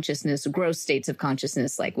of consciousness, gross states of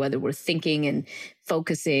consciousness, like whether we're thinking and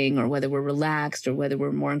focusing, or whether we're relaxed, or whether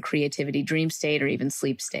we're more in creativity, dream state, or even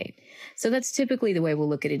sleep state. So that's typically the way we'll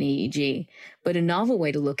look at an EEG. But a novel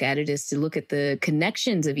way to look at it is to look at the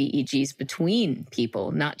connections of EEGs between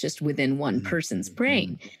people, not just within one person's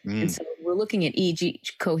brain. And so when we're looking at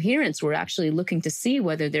EEG coherence, we're actually looking to see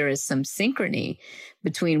whether there is some synchrony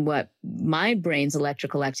between what my brain's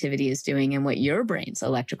electrical activity is doing and what your brain's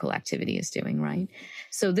electrical activity is doing, right?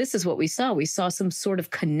 So this is what we saw. We saw some sort of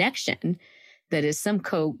connection, that is some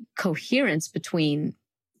coherence between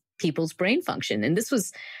people's brain function. And this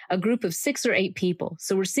was a group of 6 or 8 people.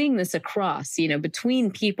 So we're seeing this across,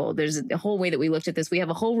 between people. There's a whole way that we looked at this. We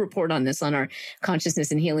have a whole report on this on our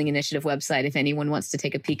Consciousness and Healing Initiative website, if anyone wants to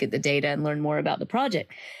take a peek at the data and learn more about the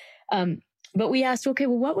project. But we asked, okay,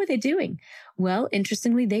 well, what were they doing? Well,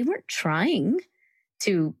 interestingly, they weren't trying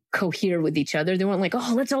to cohere with each other. They weren't like,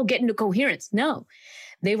 oh, let's all get into coherence. No,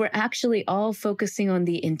 they were actually all focusing on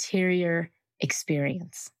the interior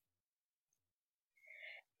experience.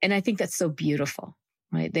 And I think that's so beautiful,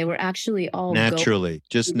 right? They were actually all Naturally,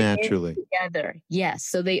 just naturally. together. Yes.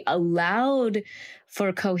 So they allowed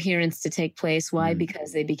for coherence to take place. Why?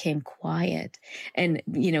 Because they became quiet and,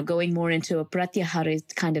 going more into a pratyahara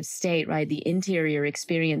kind of state, right? The interior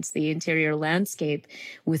experience, the interior landscape,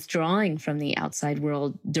 withdrawing from the outside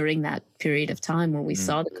world during that period of time where we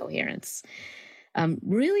saw the coherence.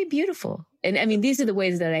 Really beautiful. And I mean, these are the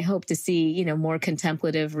ways that I hope to see, more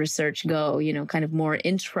contemplative research go, kind of more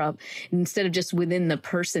instead of just within the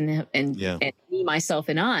person and me, myself,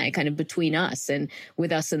 and I, kind of between us and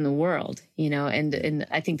with us in the world, and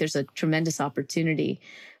I think there's a tremendous opportunity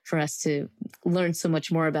for us to learn so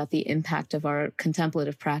much more about the impact of our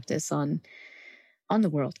contemplative practice on the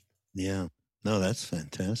world. Yeah. No, that's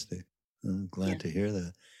fantastic. I'm glad to hear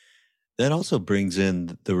that. That also brings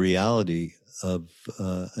in the reality of,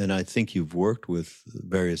 and I think you've worked with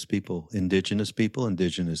various people, indigenous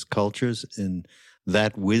cultures, and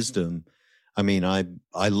that wisdom. I mean, I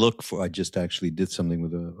just actually did something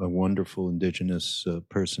with a wonderful indigenous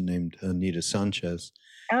person named Anita Sanchez.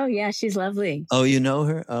 Oh, yeah, she's lovely. Oh, you know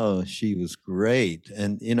her? Oh, she was great.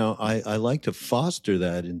 And, I like to foster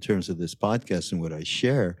that in terms of this podcast and what I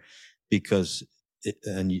share, because,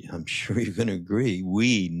 and I'm sure you're going to agree,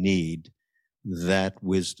 we need that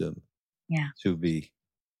wisdom to be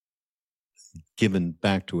given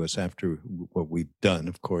back to us after what we've done.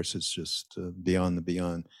 Of course, it's just beyond the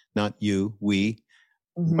beyond. Not you, we,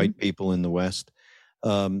 white people in the West.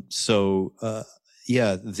 What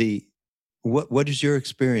is your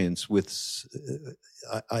experience with?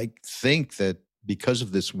 I think that because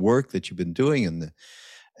of this work that you've been doing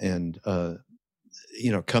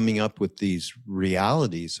coming up with these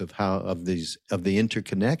realities of the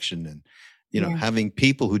interconnection and. Having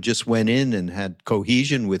people who just went in and had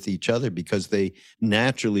cohesion with each other because they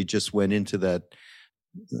naturally just went into that,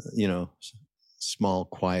 small,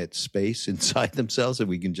 quiet space inside themselves, and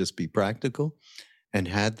we can just be practical and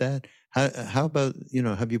had that. How about,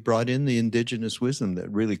 have you brought in the indigenous wisdom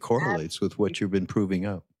that really correlates with what you've been proving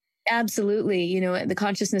out? Absolutely. At the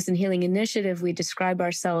Consciousness and Healing Initiative, we describe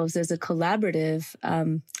ourselves as a collaborative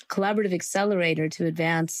accelerator to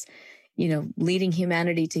advance leading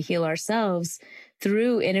humanity to heal ourselves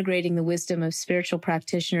through integrating the wisdom of spiritual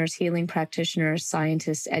practitioners, healing practitioners,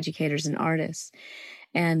 scientists, educators, and artists.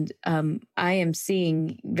 And I am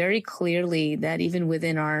seeing very clearly that even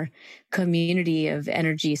within our community of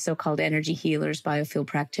energy, so-called energy healers, biofield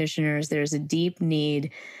practitioners, there's a deep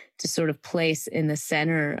need to sort of place in the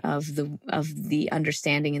center of the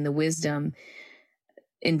understanding and the wisdom,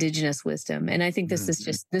 indigenous wisdom. And I think this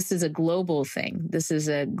is a global thing.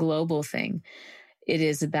 It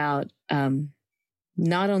is about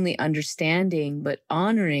not only understanding, but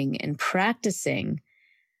honoring and practicing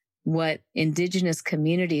what indigenous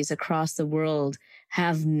communities across the world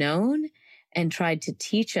have known and tried to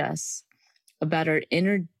teach us about our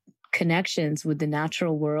inner connections with the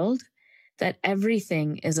natural world, that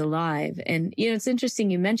everything is alive. And, it's interesting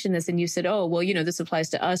you mentioned this and you said, oh, well, this applies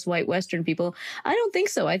to us white Western people. I don't think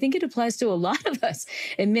so. I think it applies to a lot of us,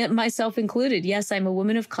 and myself included. Yes, I'm a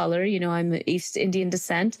woman of color. I'm East Indian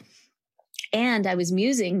descent. And I was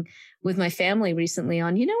musing with my family recently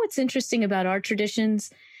on, what's interesting about our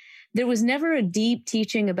traditions? There was never a deep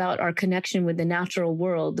teaching about our connection with the natural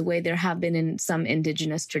world the way there have been in some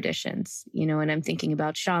indigenous traditions, and I'm thinking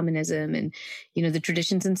about shamanism and, the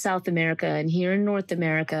traditions in South America and here in North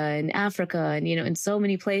America and Africa and, in so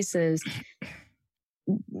many places.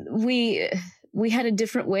 We had a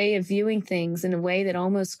different way of viewing things in a way that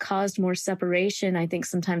almost caused more separation, I think,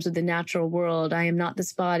 sometimes with the natural world. I am not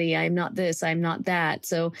this body. I am not this. I am not that.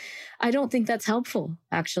 So I don't think that's helpful,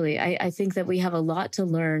 actually. I think that we have a lot to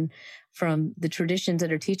learn from the traditions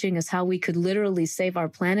that are teaching us how we could literally save our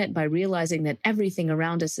planet by realizing that everything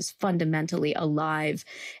around us is fundamentally alive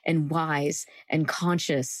and wise and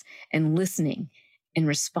conscious and listening and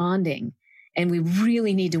responding. And we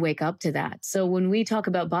really need to wake up to that. So when we talk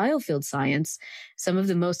about biofield science, some of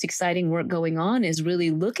the most exciting work going on is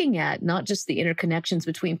really looking at not just the interconnections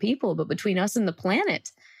between people, but between us and the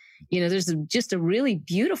planet. There's just a really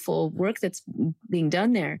beautiful work that's being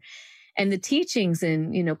done there. And the teachings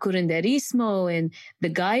in, curanderismo and the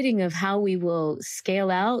guiding of how we will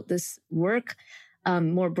scale out this work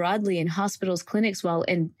more broadly in hospitals, clinics, while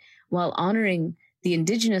honoring the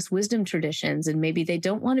indigenous wisdom traditions, and maybe they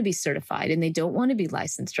don't want to be certified and they don't want to be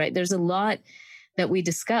licensed, right? There's a lot that we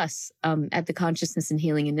discuss at the Consciousness and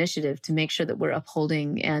Healing Initiative to make sure that we're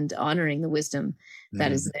upholding and honoring the wisdom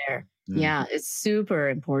that is there. Yeah, it's super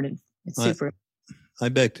important. I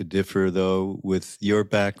beg to differ, though, with your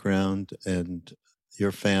background and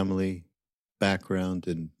your family background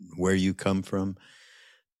and where you come from.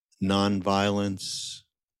 Nonviolence,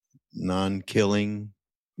 non-killing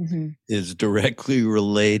is directly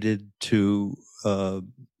related to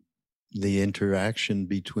the interaction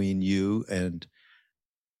between you and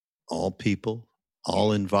all people,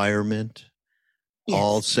 all environment,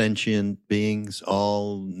 all sentient beings,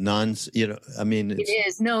 all I mean, it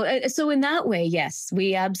is. No, so in that way, yes,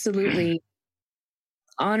 we absolutely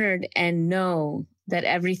honored and know that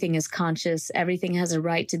everything is conscious, everything has a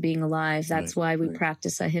right to being alive. That's why we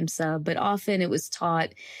practice ahimsa. But often it was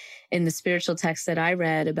taught in the spiritual texts that I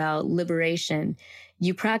read about liberation.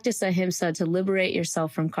 You practice ahimsa to liberate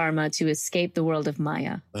yourself from karma, to escape the world of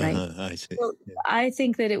Maya, right? I see. So I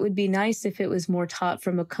think that it would be nice if it was more taught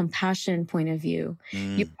from a compassion point of view.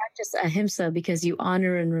 You practice ahimsa because you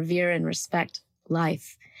honor and revere and respect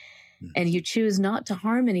life. And you choose not to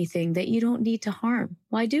harm anything that you don't need to harm.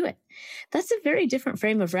 Why do it? That's a very different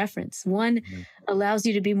frame of reference. One allows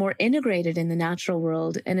you to be more integrated in the natural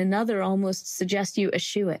world, and another almost suggests you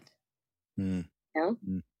eschew it. You know?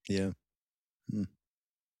 Yeah.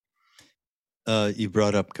 You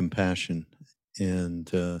brought up compassion, and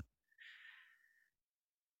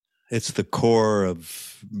it's the core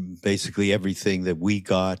of basically everything that we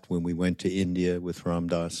got when we went to India with Ram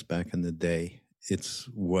Dass back in the day. It's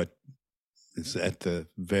what is at the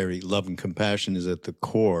very, love and compassion is at the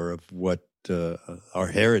core of what our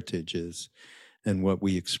heritage is and what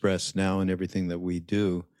we express now in everything that we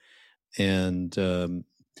do. And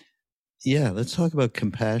let's talk about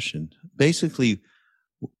compassion. Basically,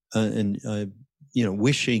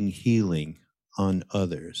 wishing healing on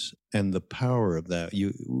others and the power of that.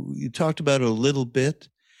 You talked about it a little bit,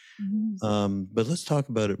 but let's talk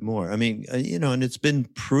about it more. I mean, and it's been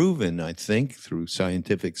proven, I think, through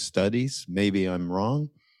scientific studies, maybe I'm wrong,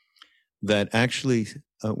 that actually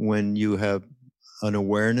when you have an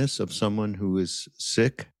awareness of someone who is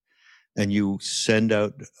sick and you send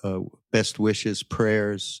out best wishes,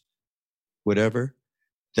 prayers, whatever,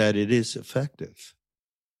 that it is effective.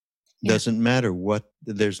 Doesn't matter what,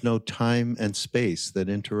 there's no time and space that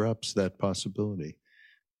interrupts that possibility.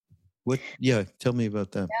 Tell me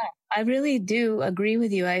about that. Yeah, I really do agree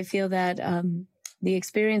with you. I feel that the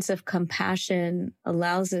experience of compassion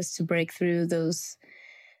allows us to break through those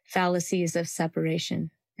fallacies of separation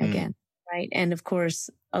again, right? And of course,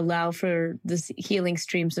 allow for this healing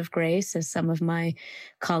streams of grace, as some of my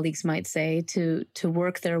colleagues might say, to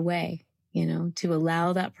work their way, to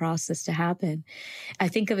allow that process to happen. I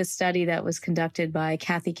think of a study that was conducted by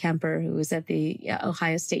Kathy Kemper, who was at the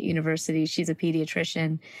Ohio State University. She's a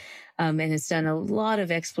pediatrician and has done a lot of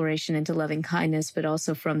exploration into loving kindness, but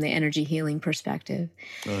also from the energy healing perspective.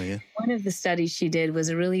 Oh, yeah. One of the studies she did was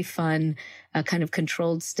a really fun kind of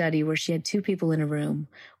controlled study where she had two people in a room.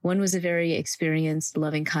 One was a very experienced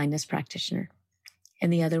loving kindness practitioner,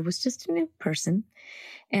 and the other was just a new person.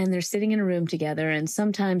 And they're sitting in a room together, and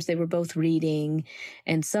sometimes they were both reading.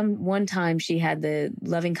 And one time she had the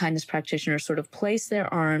loving kindness practitioner sort of place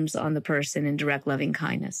their arms on the person in direct loving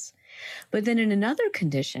kindness. But then in another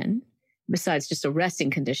condition, besides just a resting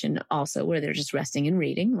condition also, where they're just resting and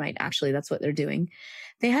reading, right? Actually, that's what they're doing.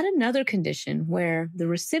 They had another condition where the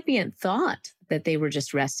recipient thought that they were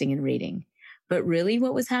just resting and reading. But really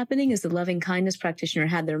what was happening is the loving kindness practitioner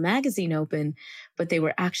had their magazine open, but they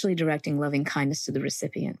were actually directing loving kindness to the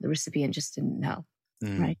recipient. The recipient just didn't know,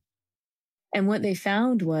 right? And what they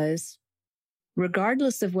found was,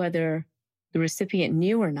 regardless of whether the recipient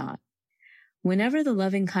knew or not, whenever the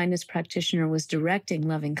loving kindness practitioner was directing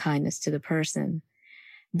loving kindness to the person,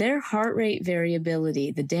 their heart rate variability,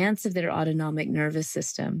 the dance of their autonomic nervous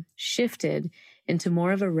system, shifted into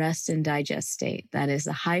more of a rest and digest state. That is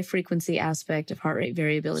a high frequency aspect of heart rate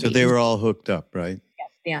variability. So they were all hooked up, right?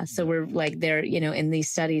 Yeah. So we're like, they're, in these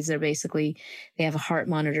studies, they have a heart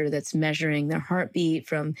monitor that's measuring their heartbeat.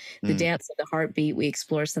 From the dance of the heartbeat, we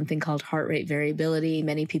explore something called heart rate variability.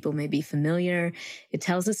 Many people may be familiar. It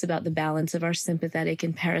tells us about the balance of our sympathetic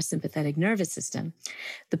and parasympathetic nervous system.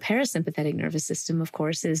 The parasympathetic nervous system, of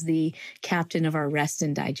course, is the captain of our rest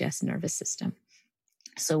and digest nervous system.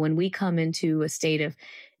 So when we come into a state of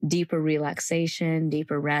deeper relaxation,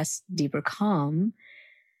 deeper rest, deeper calm,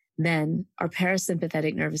 then our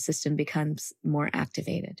parasympathetic nervous system becomes more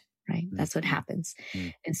activated, right? That's what happens.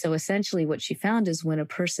 And so essentially what she found is when a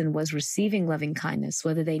person was receiving loving kindness,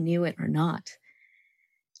 whether they knew it or not,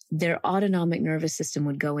 their autonomic nervous system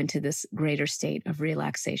would go into this greater state of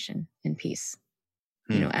relaxation and peace,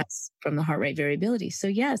 as from the heart rate variability. So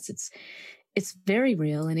yes, it's very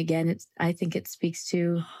real. And again, I think it speaks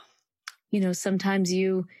to, sometimes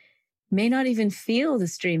you may not even feel the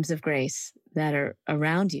streams of grace that are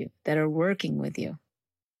around you, that are working with you.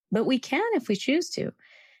 But we can if we choose to.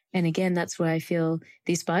 And again, that's why I feel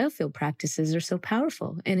these biofield practices are so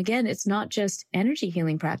powerful. And again, it's not just energy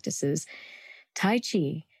healing practices, Tai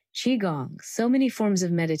Chi, Qigong, so many forms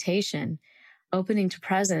of meditation, opening to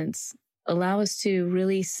presence, allow us to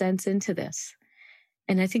really sense into this.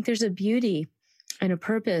 And I think there's a beauty and a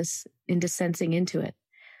purpose into sensing into it.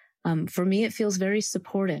 For me, it feels very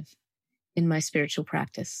supportive in my spiritual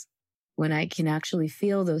practice when I can actually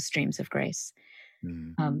feel those streams of grace.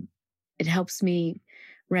 It helps me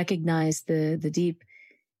recognize the deep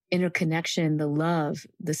interconnection, the love,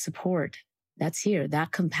 the support that's here,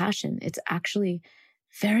 that compassion. It's actually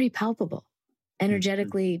very palpable,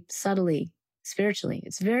 energetically, subtly, spiritually.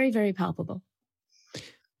 It's very, very palpable.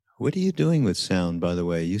 What are you doing with sound, by the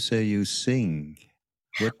way? You say you sing.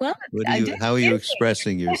 How are you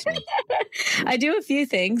expressing yourself? I do a few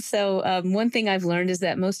things. So one thing I've learned is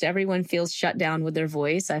that most everyone feels shut down with their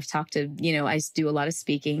voice. I've talked to, I do a lot of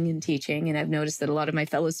speaking and teaching, and I've noticed that a lot of my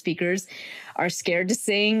fellow speakers are scared to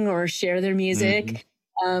sing or share their music.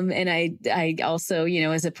 And I also,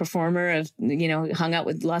 as a performer, have, hung out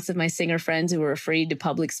with lots of my singer friends who are afraid to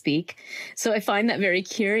public speak. So I find that very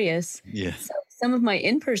curious. Yeah. So some of my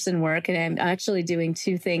in-person work, and I'm actually doing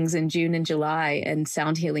two things in June and July and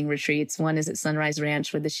sound healing retreats. One is at Sunrise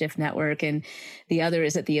Ranch with the Shift Network, and the other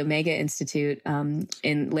is at the Omega Institute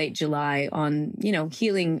in late July on,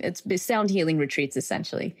 healing. It's sound healing retreats,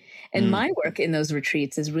 essentially. And my work in those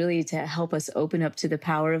retreats is really to help us open up to the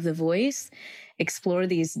power of the voice, explore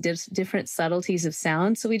these different subtleties of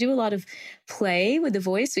sound. So we do a lot of play with the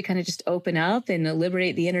voice. We kind of just open up and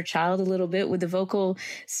liberate the inner child a little bit with the vocal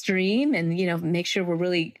stream and, make sure we're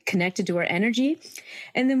really connected to our energy.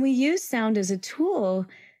 And then we use sound as a tool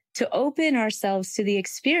to open ourselves to the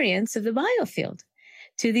experience of the biofield,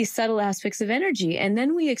 to these subtle aspects of energy. And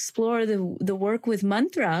then we explore the work with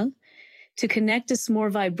mantra to connect us more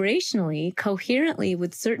vibrationally, coherently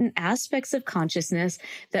with certain aspects of consciousness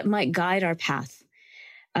that might guide our path.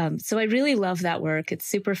 So I really love that work. It's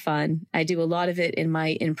super fun. I do a lot of it in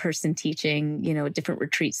my in-person teaching, at different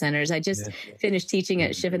retreat centers. I just finished teaching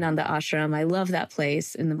at Shivananda Ashram. I love that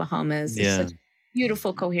place in the Bahamas. It's such a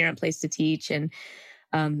beautiful, coherent place to teach. And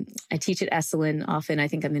I teach at Esalen often. I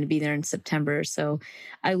think I'm going to be there in September. So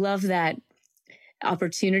I love that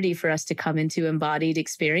opportunity for us to come into embodied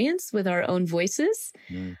experience with our own voices.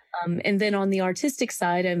 And then on the artistic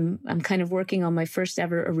side, I'm kind of working on my first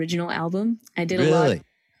ever original album. I did a lot.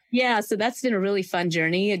 Yeah. So that's been a really fun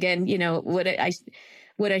journey. Again,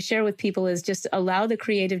 what I share with people is just allow the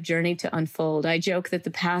creative journey to unfold. I joke that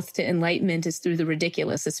the path to enlightenment is through the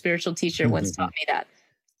ridiculous. A spiritual teacher once taught me that.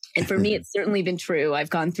 And for me, it's certainly been true. I've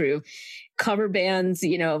gone through cover bands,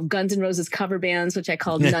 Guns N' Roses cover bands, which I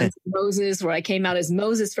called Nuns and Roses, where I came out as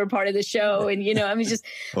Moses for part of the show. And, just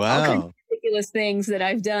all kinds of ridiculous things that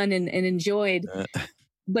I've done and enjoyed.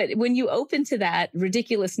 But when you open to that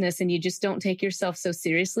ridiculousness and you just don't take yourself so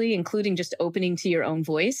seriously, including just opening to your own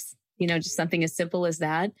voice, just something as simple as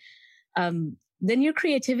that, then your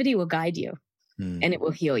creativity will guide you. And it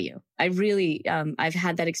will heal you. I really, I've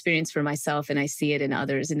had that experience for myself and I see it in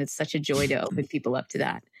others. And it's such a joy to open people up to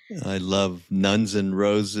that. I love Nuns and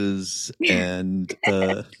Roses and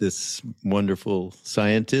this wonderful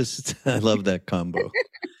scientist. I love that combo.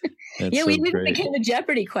 That's we even became a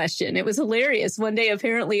Jeopardy question. It was hilarious. One day,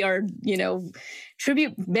 apparently, our,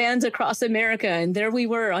 tribute bands across America, and there we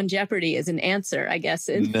were on Jeopardy as an answer, I guess.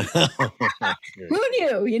 And who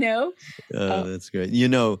knew, that's great.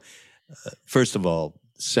 First of all,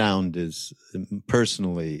 sound is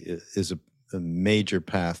personally a major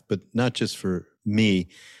path, but not just for me,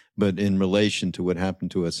 but in relation to what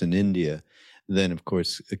happened to us in India. Then, of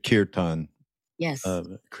course, Kirtan. Yes.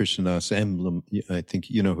 Krishnadas emblem. I think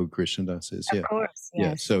you know who Krishnadas is. Of course. Yes.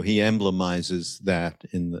 Yeah. So he emblemizes that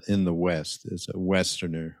in the West as a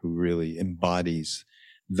Westerner who really embodies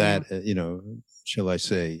that. Shall I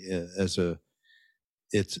say,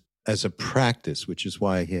 as a practice, which is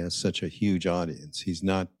why he has such a huge audience. He's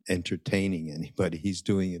not entertaining anybody. He's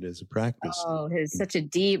doing it as a practice. Oh, his such a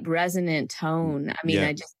deep, resonant tone. I mean,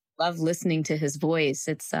 I just love listening to his voice.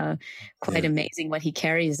 It's quite amazing what he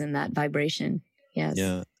carries in that vibration. Yes.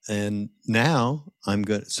 Yeah. And now I'm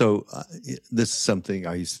going to, so this is something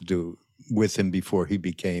I used to do with him before he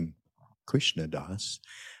became Krishnadas,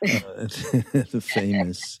 the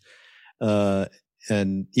famous,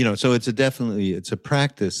 and, so it's a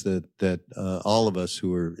practice that all of us who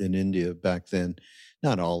were in India back then,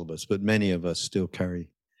 not all of us, but many of us still carry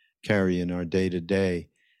in our day to day.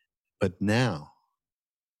 But now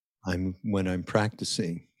when I'm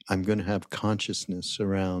practicing, I'm going to have consciousness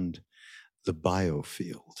around the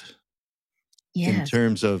biofield in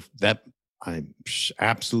terms of that. I'm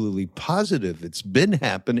absolutely positive it's been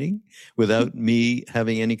happening without me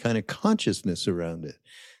having any kind of consciousness around it.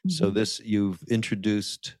 So you've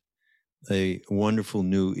introduced a wonderful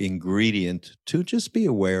new ingredient to just be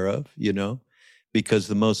aware of, because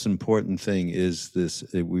the most important thing is this,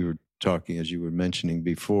 we were talking, as you were mentioning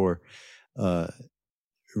before,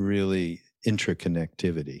 really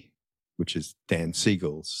intraconnectivity, which is Dan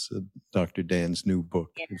Siegel's, Dr. Dan's new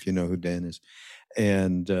book, if you know who Dan is.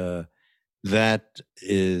 And that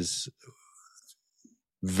is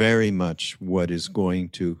very much what is going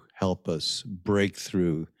to help us break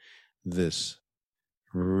through this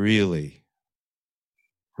really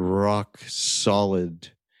rock solid,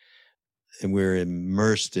 and we're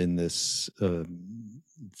immersed in this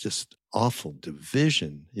just awful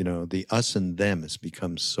division. The us and them has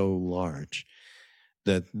become so large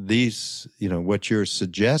that these, what you're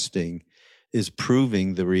suggesting is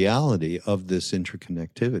proving the reality of this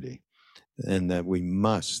interconnectivity, and that we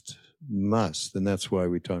must, and that's why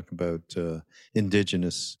we talk about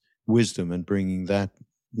indigenous wisdom and bringing that,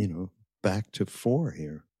 back to fore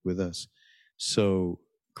here with us. So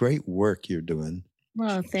great work you're doing.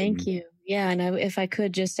 Well, thank you. Yeah. And if I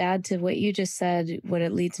could just add to what you just said, what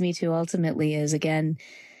it leads me to ultimately is, again,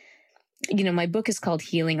 my book is called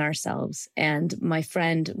Healing Ourselves. And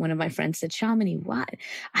one of my friends said, Shamini, why?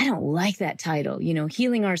 I don't like that title,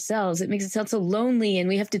 Healing Ourselves. It makes it sound so lonely and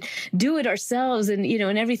we have to do it ourselves and,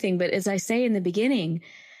 and everything. But as I say in the beginning,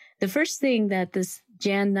 the first thing that this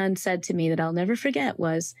Jan nun said to me that I'll never forget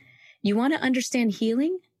was, you want to understand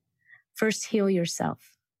healing? First, heal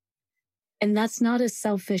yourself. And that's not a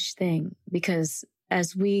selfish thing, because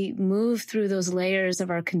as we move through those layers of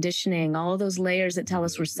our conditioning, all those layers that tell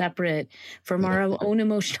us we're separate from our own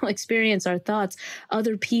emotional experience, our thoughts,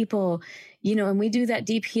 other people, and we do that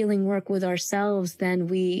deep healing work with ourselves, then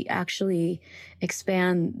we actually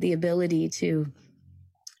expand the ability to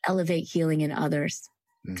elevate healing in others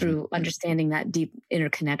through understanding that deep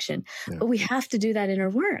interconnection. Yeah. But we have to do that inner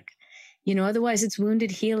work. Otherwise it's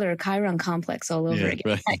wounded healer, Chiron complex all over again.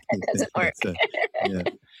 Right. It doesn't work.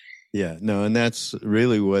 Yeah. No, and that's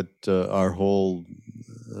really what our whole,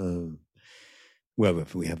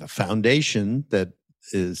 if we have a foundation that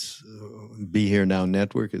is Be Here Now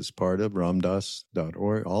Network is part of,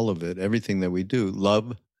 ramdas.org, all of it, everything that we do,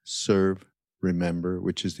 love, serve, remember,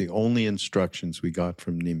 which is the only instructions we got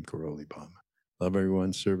from Neem Karoli Baba. Love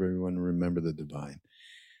everyone, serve everyone, remember the divine.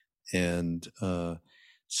 And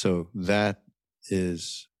so that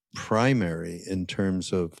is primary in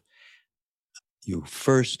terms of you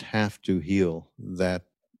first have to heal that.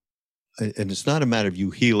 And it's not a matter of you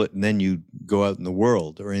heal it and then you go out in the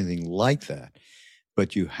world or anything like that.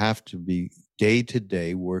 But you have to be day to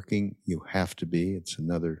day working. You have to be. It's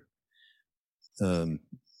another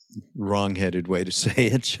wrong-headed way to say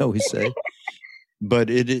it, shall we say. But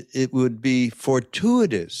it would be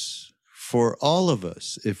fortuitous for all of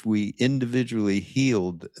us if we individually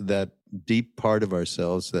healed that deep part of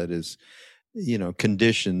ourselves that is,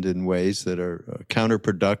 conditioned in ways that are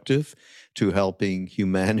counterproductive to helping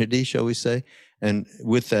humanity, shall we say. And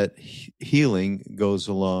with that healing goes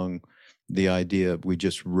along the idea of we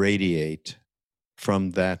just radiate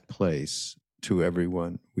from that place to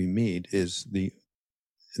everyone we meet. There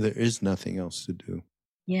is nothing else to do.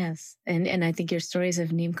 Yes. And I think your stories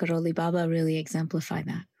of Neem Karoli Baba really exemplify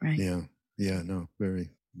that, right? Yeah, no, very,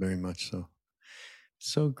 very much so.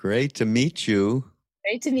 So great to meet you.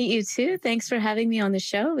 Great to meet you too. Thanks for having me on the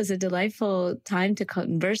show. It was a delightful time to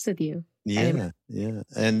converse with you. Yeah.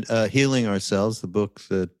 And Healing Ourselves, the book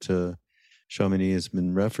that Shamini has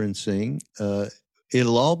been referencing,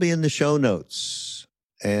 it'll all be in the show notes,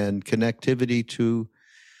 and connectivity to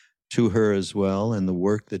her as well and the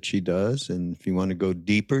work that she does. And if you want to go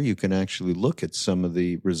deeper, you can actually look at some of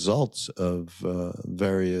the results of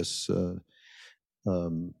various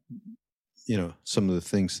some of the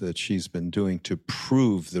things that she's been doing to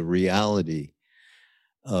prove the reality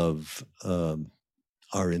of our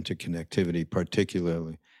interconnectivity,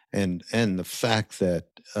 particularly, and the fact that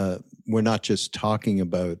we're not just talking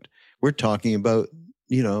about,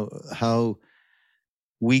 how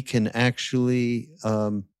we can actually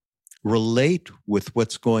relate with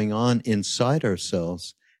what's going on inside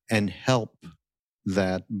ourselves and help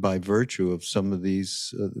that by virtue of some of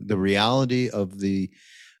these, the reality of the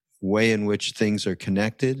way in which things are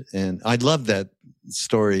connected. And I love that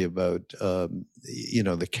story about,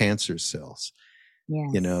 the cancer cells,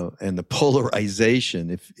 yes. And the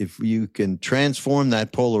polarization. If you can transform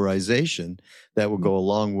that polarization, that will go a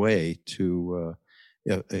long way to,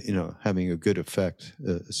 having a good effect,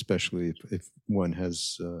 especially if one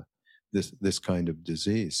has this kind of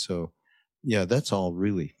disease. So Yeah, that's all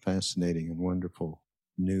really fascinating and wonderful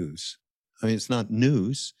news. I mean, it's not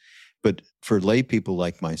news, but for lay people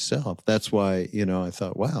like myself, that's why, I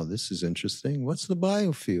thought, wow, this is interesting. What's the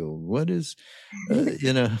biofield? What is, what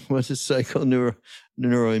is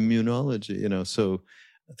psychoneuroimmunology? So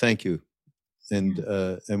thank you. And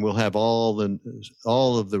we'll have all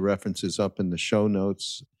of the references up in the show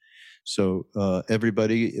notes. So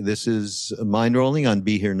everybody, this is Mindrolling on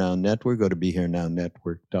Be Here Now Network. Go to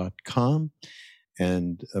BeHereNowNetwork.com.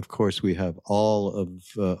 And of course, we have all of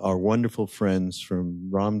our wonderful friends from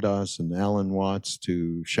Ram Dass and Alan Watts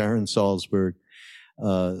to Sharon Salzberg,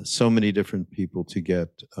 so many different people to get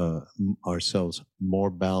ourselves more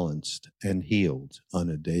balanced and healed on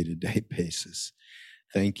a day-to-day basis.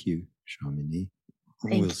 Thank you, Shamini.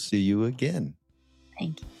 We'll see you again.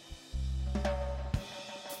 Thank you.